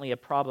evidently a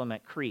problem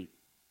at Crete.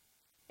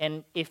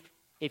 And if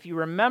you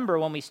remember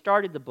when we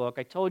started the book,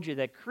 I told you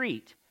that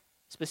Crete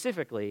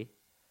specifically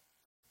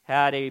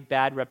had a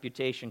bad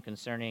reputation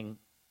concerning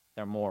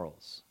their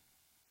morals.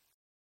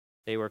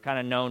 They were kind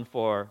of known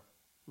for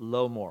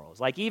low morals.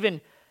 Like even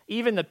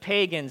the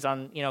pagans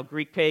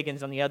Greek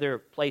pagans on the other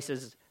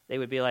places, they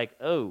would be like,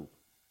 oh,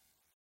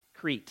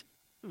 Crete.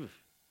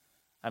 Oof.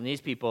 These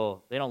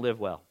people, they don't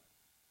live well,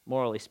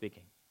 morally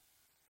speaking.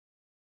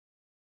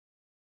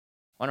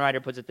 One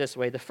writer puts it this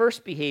way: the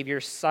first behavior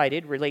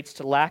cited relates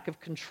to lack of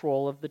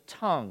control of the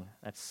tongue.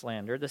 That's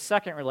slander. The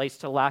second relates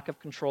to lack of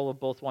control of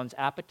both one's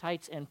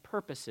appetites and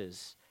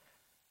purposes.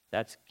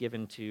 That's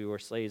given to or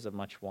slaves of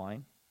much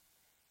wine.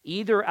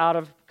 Either out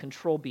of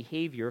control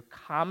behavior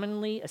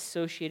commonly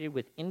associated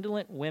with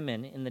indolent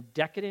women in the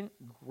decadent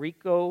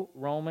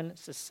Greco-Roman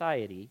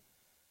society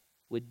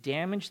would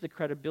damage the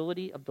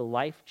credibility of the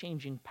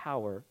life-changing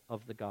power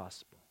of the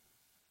gospel.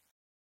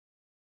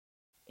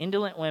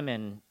 Indolent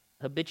women,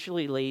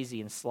 habitually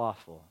lazy and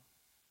slothful.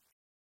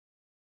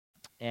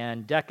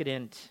 And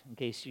decadent, in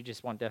case you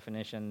just want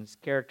definitions,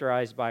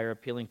 characterized by or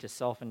appealing to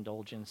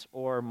self-indulgence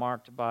or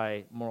marked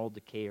by moral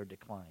decay or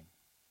decline.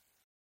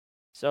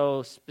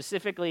 So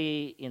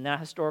specifically in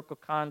that historical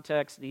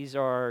context, these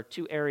are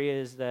two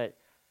areas that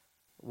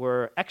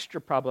were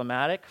extra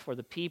problematic for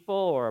the people,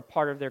 or a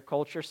part of their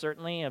culture,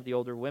 certainly, of the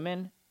older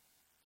women.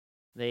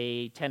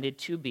 They tended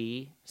to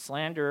be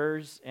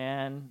slanderers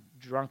and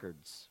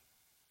drunkards.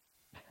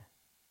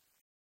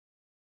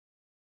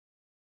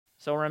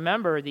 So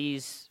remember,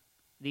 these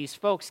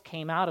folks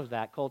came out of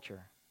that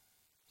culture.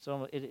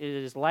 So it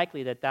is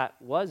likely that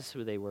was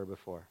who they were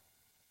before.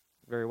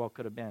 Very well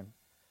could have been.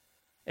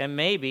 And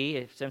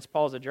maybe, since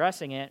Paul's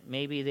addressing it,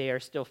 maybe they are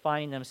still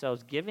finding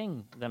themselves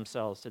giving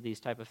themselves to these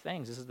type of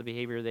things. This is the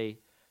behavior they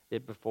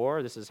did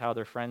before. This is how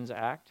their friends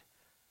act.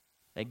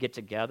 They get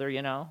together,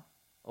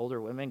 older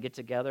women get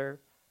together,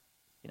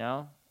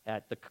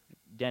 at the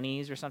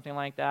Denny's or something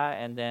like that,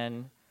 and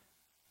then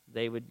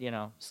they would,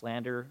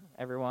 slander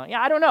everyone.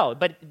 Yeah, I don't know,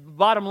 but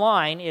bottom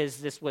line is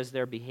this was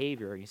their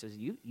behavior. He says,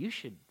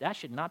 that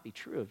should not be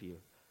true of you.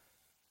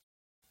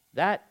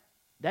 That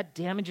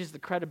damages the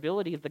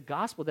credibility of the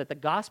gospel, that the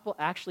gospel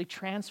actually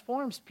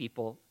transforms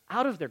people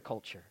out of their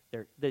culture,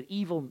 the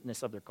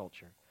evilness of their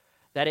culture,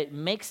 that it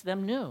makes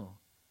them new,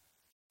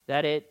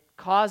 that it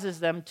causes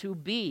them to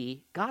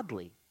be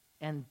godly.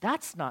 And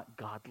that's not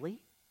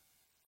godly.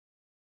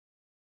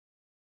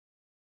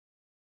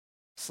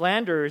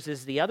 Slanderers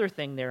is the other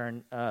thing they're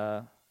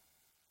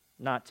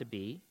not to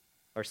be.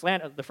 Or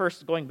the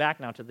first, going back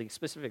now to the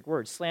specific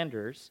word,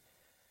 slanderers.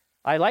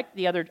 I like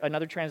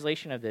another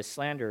translation of this,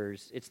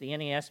 slanderers. It's the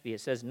NASB.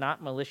 It says,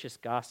 not malicious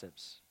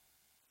gossips.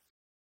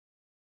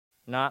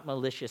 Not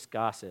malicious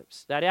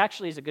gossips. That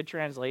actually is a good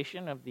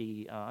translation of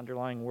the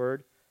underlying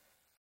word.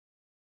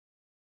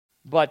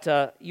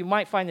 But you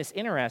might find this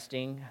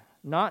interesting.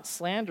 Not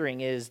slandering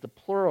is the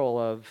plural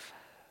of,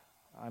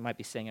 I might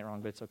be saying it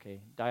wrong, but it's okay,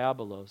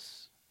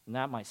 diabolos. And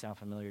that might sound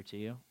familiar to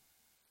you.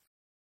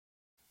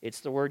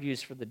 It's the word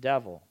used for the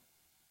devil.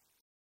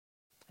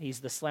 He's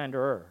the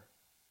slanderer.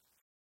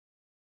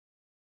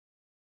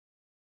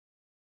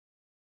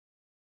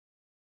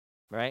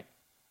 Right?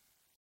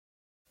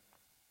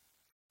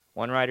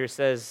 One writer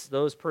says,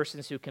 those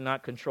persons who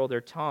cannot control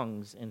their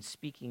tongues in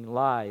speaking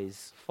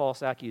lies,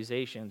 false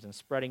accusations, and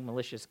spreading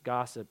malicious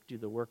gossip do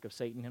the work of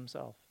Satan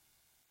himself.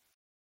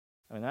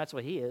 I mean, that's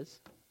what he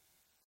is.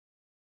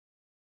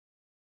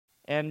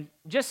 And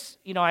just,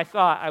 I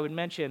thought I would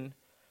mention,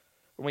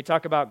 when we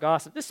talk about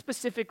gossip, this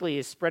specifically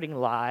is spreading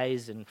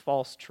lies and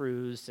false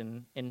truths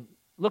and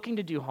looking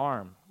to do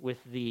harm with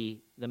the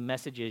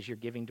messages you're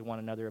giving to one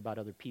another about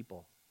other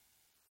people.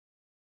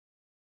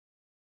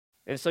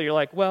 And so you're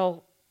like,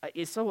 well,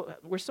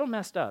 we're so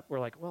messed up. We're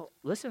like, well,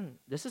 listen,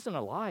 this isn't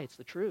a lie, it's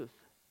the truth.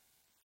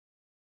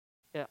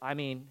 Yeah, I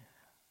mean,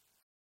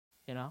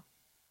 I'm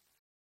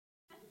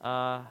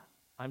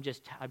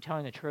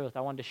telling the truth.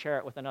 I wanted to share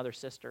it with another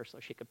sister so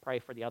she could pray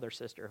for the other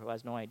sister who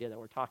has no idea that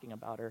we're talking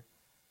about her.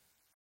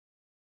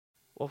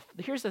 Well,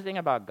 here's the thing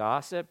about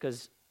gossip,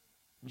 because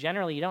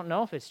generally you don't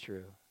know if it's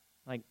true.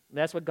 Like,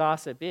 that's what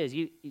gossip is.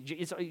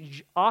 It's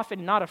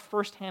often not a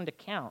first-hand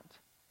account.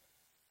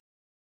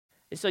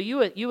 And so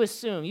you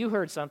assume you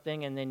heard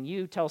something, and then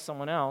you tell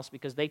someone else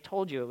because they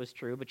told you it was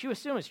true, but you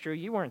assume it's true.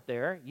 You weren't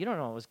there. You don't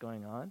know what was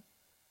going on.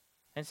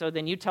 And so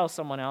then you tell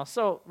someone else.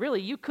 So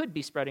really, you could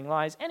be spreading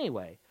lies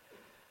anyway.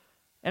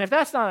 And if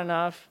that's not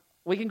enough,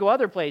 we can go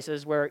other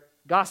places where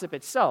gossip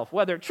itself,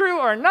 whether true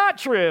or not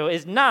true,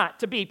 is not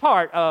to be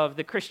part of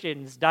the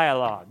Christian's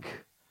dialogue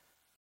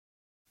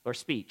or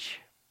speech.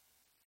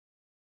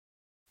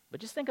 But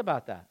just think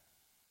about that.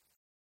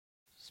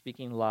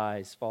 Speaking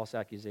lies, false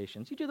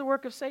accusations. You do the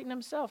work of Satan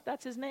himself.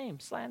 That's his name,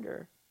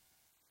 slanderer.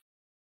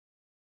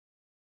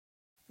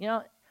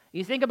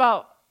 You think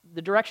about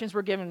the directions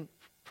we're given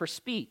for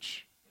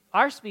speech.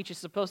 Our speech is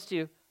supposed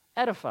to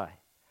edify.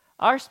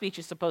 Our speech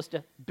is supposed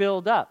to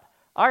build up.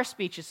 Our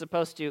speech is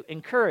supposed to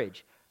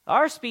encourage.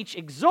 Our speech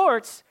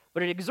exhorts,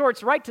 but it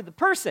exhorts right to the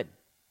person,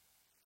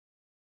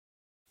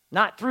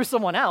 not through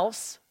someone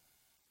else.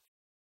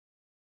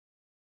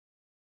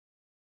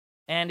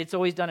 And it's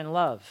always done in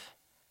love.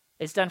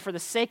 It's done for the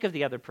sake of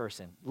the other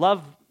person.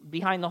 Love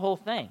behind the whole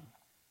thing.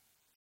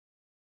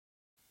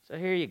 So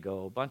here you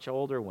go, a bunch of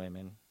older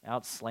women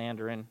out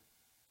slandering.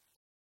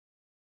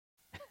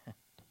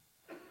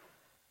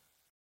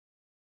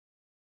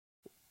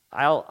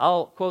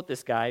 I'll quote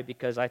this guy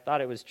because I thought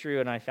it was true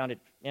and I found it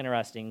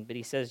interesting. But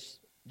he says,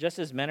 just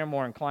as men are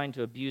more inclined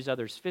to abuse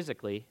others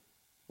physically,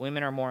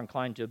 women are more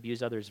inclined to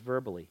abuse others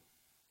verbally.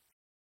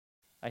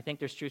 I think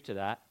there's truth to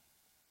that.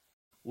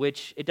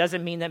 Which, it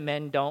doesn't mean that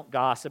men don't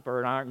gossip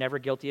or aren't never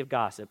guilty of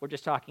gossip. We're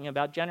just talking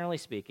about, generally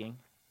speaking,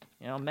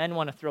 men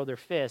want to throw their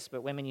fists,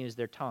 but women use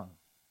their tongue.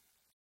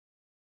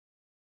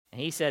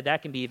 And he said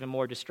that can be even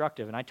more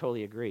destructive, and I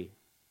totally agree.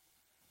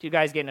 Two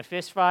guys get in a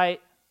fist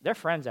fight, they're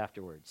friends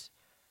afterwards.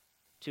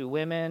 Two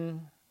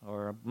women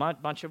or a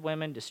bunch of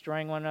women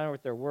destroying one another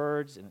with their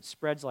words, and it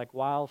spreads like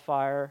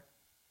wildfire,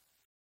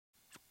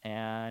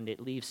 and it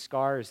leaves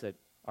scars that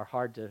are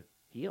hard to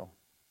heal.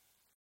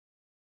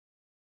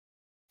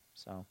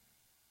 So,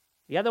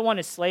 the other one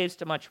is slaves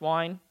to much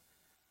wine.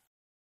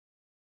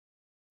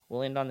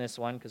 We'll end on this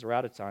one because we're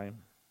out of time.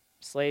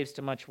 Slaves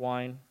to much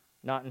wine,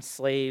 not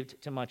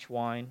enslaved to much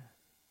wine,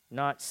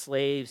 not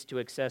slaves to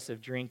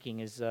excessive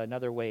drinking is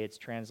another way it's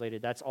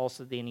translated. That's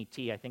also the NET.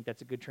 I think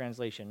that's a good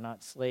translation.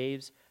 Not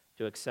slaves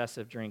to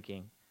excessive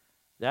drinking.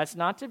 That's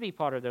not to be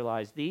part of their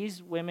lives.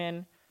 These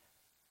women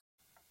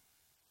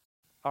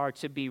are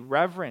to be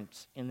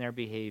reverent in their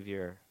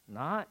behavior,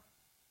 not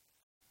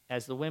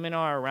as the women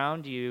are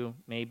around you,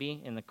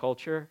 maybe, in the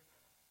culture,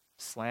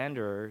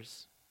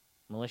 slanderers,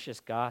 malicious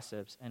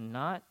gossips, and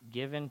not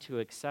given to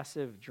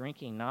excessive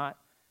drinking, not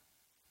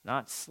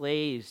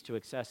slaves to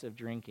excessive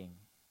drinking.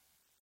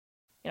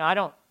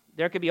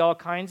 There could be all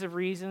kinds of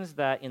reasons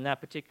that in that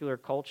particular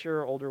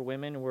culture, older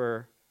women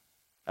were,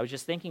 I was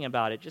just thinking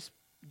about it,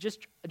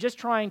 just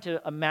trying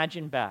to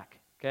imagine back,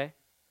 okay?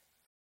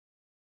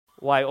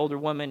 Why older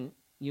women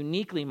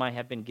uniquely might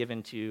have been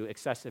given to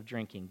excessive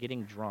drinking,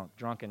 getting drunk,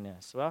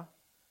 drunkenness. Well,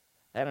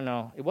 I don't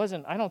know.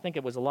 I don't think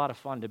it was a lot of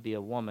fun to be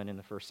a woman in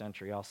the first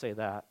century, I'll say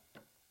that.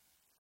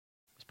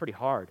 It's pretty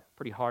hard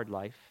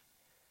life.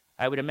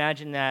 I would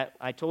imagine that,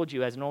 I told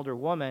you, as an older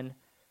woman,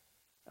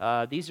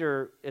 these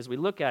are, as we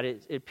look at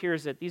it, it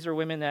appears that these are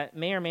women that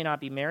may or may not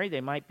be married.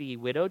 They might be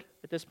widowed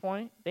at this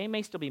point. They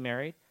may still be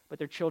married, but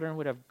their children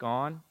would have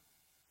gone.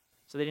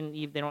 So they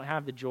don't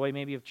have the joy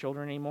maybe of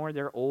children anymore.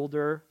 They're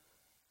older.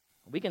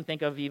 We can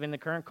think of even the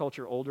current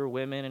culture, older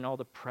women and all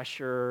the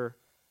pressure.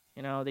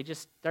 They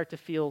just start to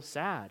feel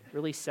sad,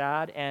 really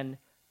sad. And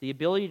the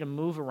ability to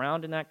move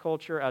around in that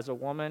culture as a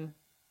woman,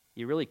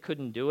 you really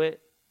couldn't do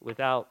it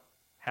without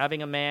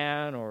having a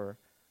man or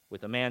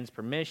with a man's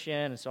permission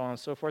and so on and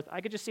so forth. I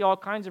could just see all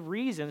kinds of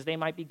reasons they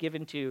might be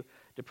given to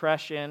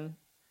depression,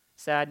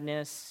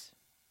 sadness,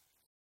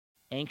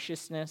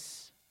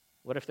 anxiousness.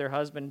 What if their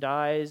husband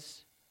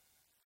dies?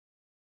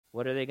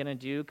 What are they going to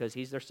do? Because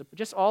he's their support.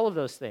 Just all of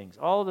those things,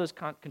 all of those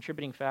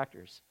contributing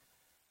factors.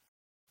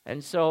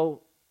 And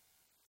so,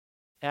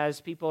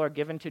 as people are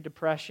given to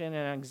depression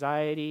and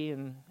anxiety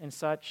and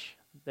such,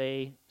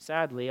 they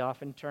sadly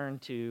often turn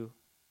to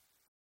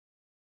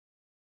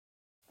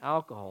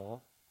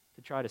alcohol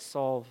to try to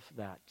solve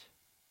that,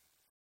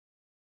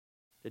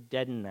 to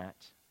deaden that.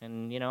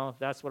 And, if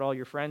that's what all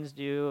your friends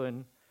do,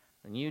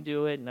 and you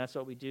do it, and that's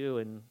what we do,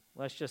 and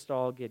let's just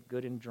all get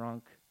good and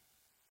drunk,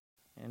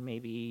 and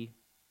maybe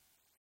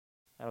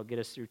that'll get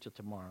us through till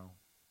tomorrow.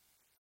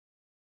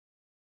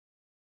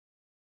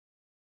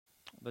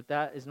 But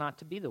that is not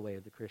to be the way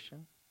of the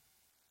Christian.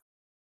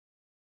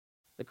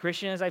 The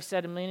Christian, as I've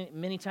said many,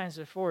 many times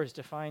before, is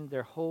to find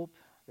their hope,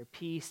 their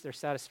peace, their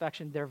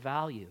satisfaction, their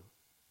value,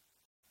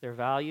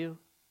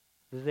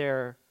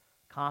 their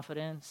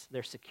confidence,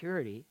 their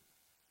security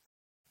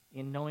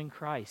in knowing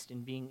Christ,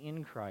 in being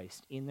in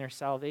Christ, in their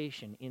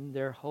salvation, in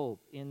their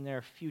hope, in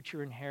their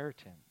future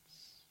inheritance.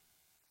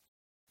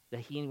 That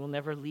He will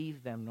never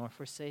leave them nor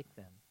forsake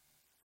them.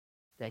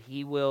 That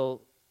He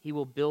will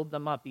build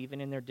them up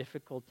even in their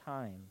difficult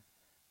time.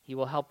 He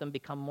will help them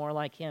become more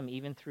like Him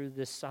even through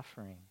this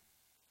suffering.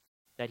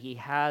 That He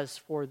has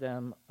for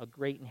them a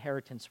great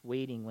inheritance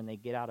waiting when they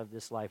get out of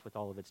this life with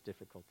all of its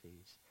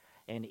difficulties.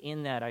 And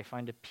in that I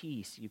find a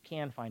peace.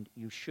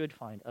 You should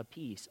find a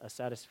peace, a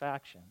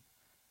satisfaction,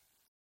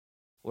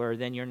 where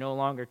then you're no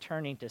longer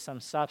turning to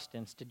some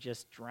substance to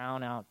just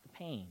drown out the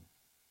pain.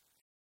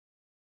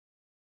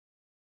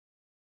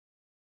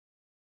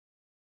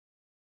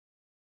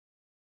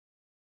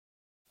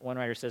 One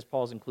writer says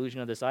Paul's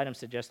inclusion of this item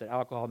suggests that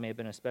alcohol may have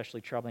been an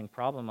especially troubling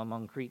problem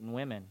among Cretan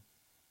women.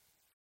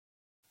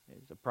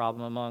 It's a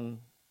problem among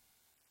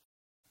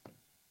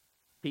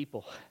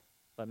people,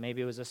 but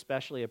maybe it was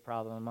especially a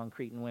problem among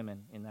Cretan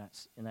women in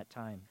that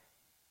time.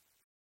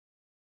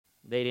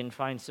 They didn't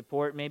find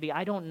support, maybe,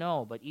 I don't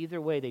know, but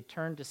either way they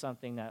turned to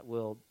something that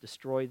will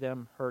destroy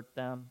them, hurt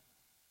them,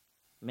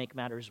 make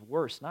matters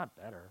worse, not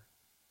better.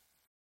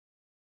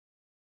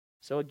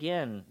 So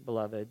again,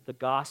 beloved, the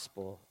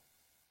gospel,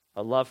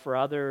 a love for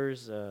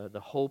others,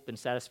 the hope and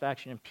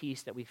satisfaction and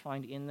peace that we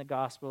find in the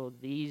gospel,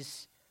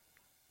 these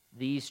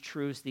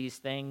truths, these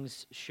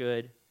things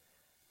should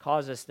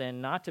cause us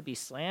then not to be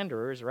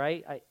slanderers,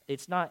 right?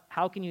 It's not,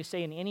 how can you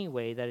say in any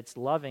way that it's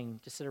loving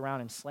to sit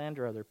around and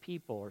slander other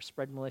people or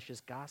spread malicious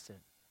gossip?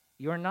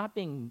 You are not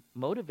being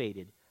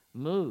motivated,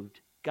 moved,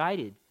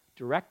 guided,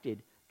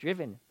 directed,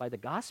 driven by the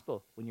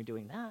gospel when you're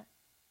doing that.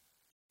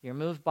 You're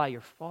moved by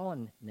your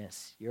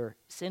fallenness, your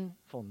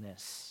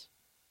sinfulness,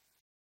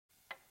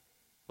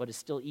 what is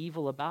still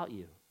evil about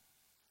you,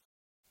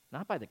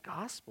 not by the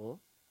gospel.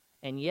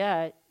 And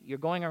yet, you're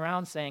going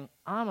around saying,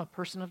 I'm a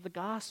person of the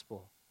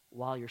gospel,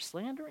 while you're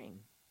slandering,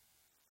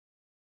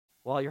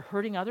 while you're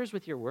hurting others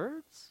with your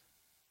words.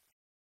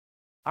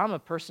 I'm a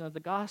person of the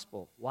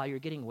gospel, while you're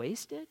getting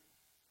wasted.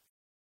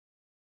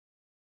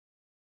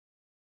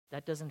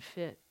 That doesn't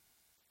fit.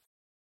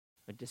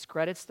 It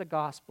discredits the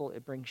gospel.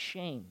 It brings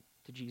shame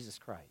to Jesus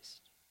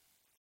Christ.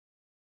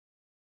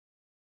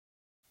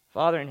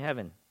 Father in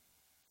heaven,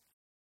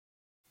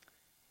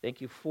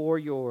 thank you for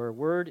your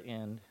word,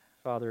 and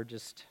Father,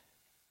 just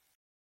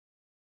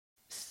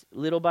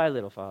little by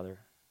little, Father,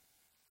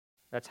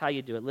 that's how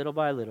you do it, little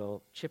by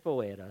little, chip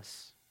away at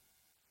us.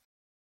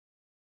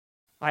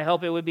 I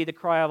hope it would be the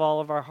cry of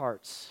all of our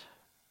hearts.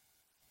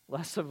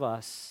 Less of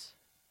us,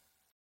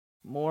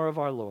 more of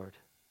our Lord,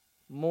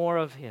 more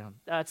of Him.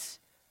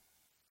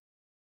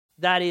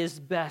 That is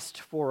best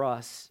for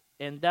us,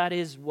 and that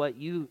is what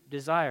you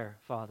desire,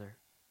 Father,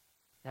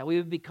 that we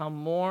would become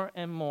more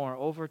and more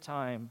over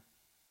time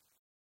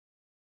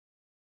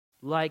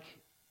like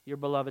your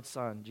beloved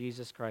Son,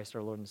 Jesus Christ,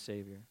 our Lord and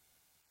Savior.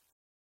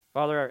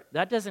 Father,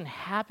 that doesn't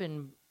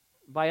happen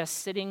by us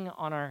sitting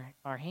on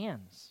our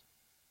hands.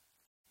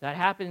 That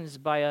happens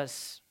by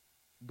us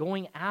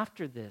going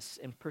after this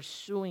and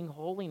pursuing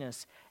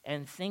holiness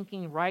and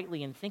thinking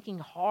rightly and thinking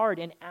hard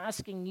and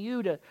asking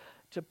you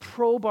to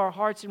probe our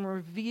hearts and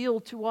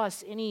reveal to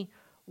us any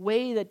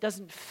way that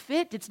doesn't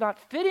fit. It's not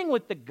fitting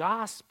with the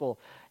gospel.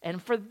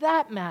 And for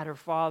that matter,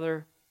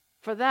 Father,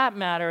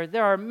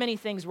 there are many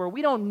things where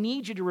we don't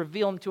need you to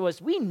reveal them to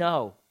us. We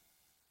know.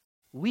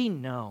 We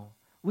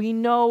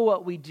know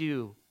what we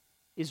do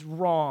is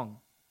wrong.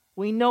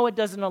 We know it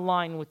doesn't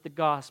align with the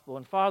gospel.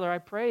 And Father, I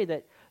pray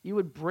that you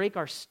would break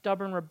our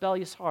stubborn,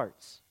 rebellious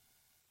hearts.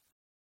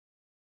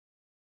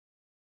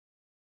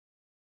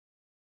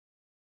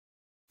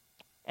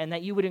 And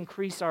that you would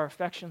increase our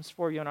affections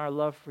for you and our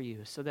love for you,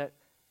 so that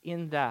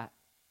in that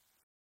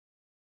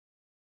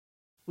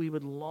we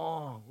would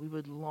long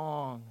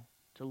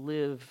to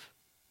live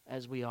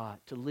as we ought,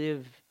 to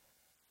live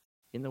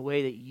in the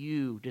way that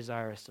you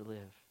desire us to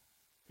live.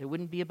 It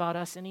wouldn't be about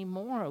us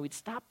anymore. We'd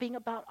stop being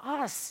about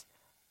us.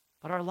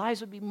 But our lives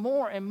would be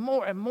more and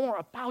more and more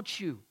about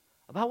you,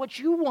 about what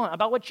you want,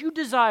 about what you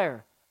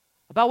desire,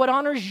 about what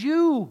honors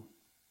you.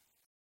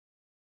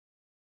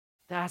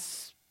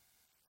 That's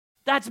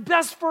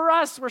best for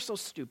us. We're so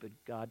stupid,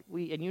 God.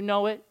 And you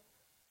know it.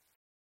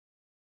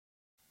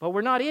 But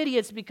we're not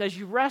idiots, because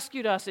you've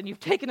rescued us and you've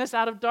taken us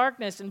out of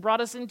darkness and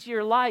brought us into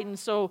your light. And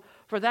so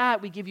for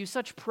that, we give you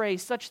such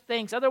praise, such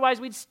thanks.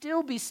 Otherwise, we'd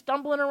still be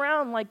stumbling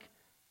around like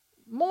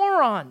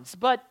morons.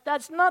 But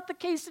that's not the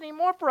case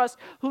anymore for us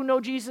who know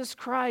Jesus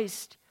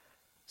Christ.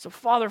 So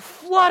Father,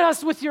 flood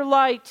us with your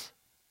light.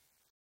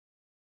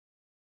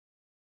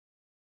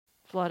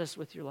 Flood us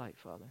with your light,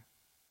 Father.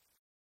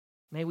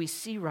 May we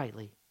see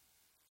rightly,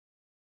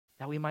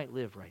 that we might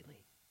live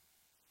rightly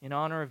in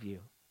honor of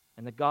you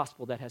and the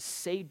gospel that has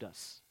saved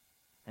us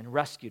and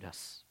rescued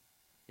us.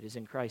 It is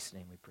in Christ's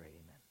name we pray,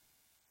 amen.